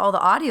Hans for all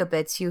the audio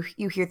bits you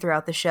hear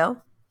throughout the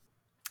show.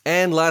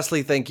 And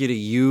lastly, thank you to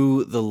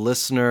you, the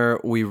listener.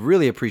 We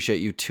really appreciate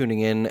you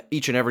tuning in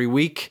each and every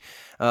week.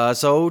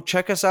 So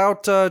check us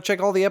out.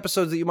 Check all the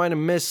episodes that you might have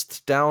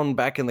missed down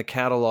back in the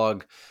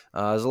catalog.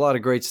 There's a lot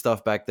of great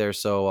stuff back there.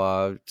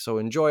 So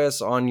enjoy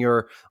us on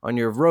your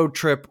road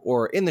trip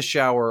or in the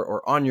shower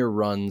or on your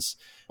runs.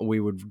 We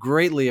would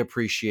greatly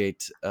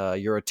appreciate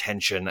your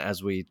attention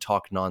as we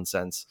talk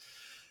nonsense.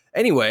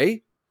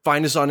 Anyway,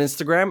 find us on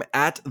Instagram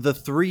at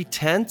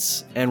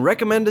the3tenths and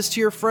recommend us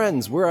to your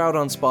friends. We're out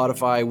on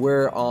Spotify.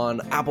 We're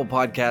on Apple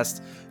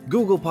Podcasts,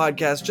 Google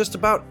Podcasts, just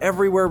about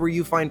everywhere where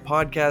you find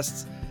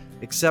podcasts,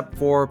 except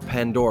for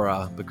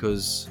Pandora,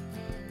 because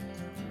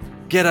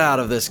get out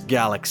of this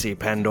galaxy,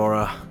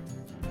 Pandora.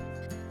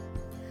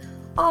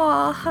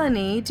 Aw,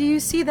 honey, do you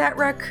see that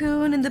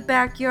raccoon in the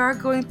backyard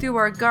going through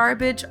our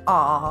garbage?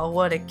 Aw,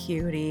 what a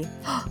cutie.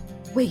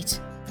 Wait,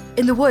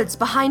 in the woods,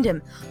 behind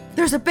him.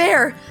 There's a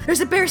bear.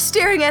 There's a bear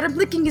staring at him,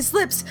 licking his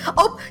lips.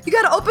 Oh, you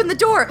gotta open the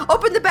door.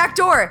 Open the back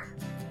door.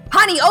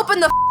 Honey, open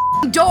the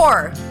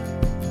door.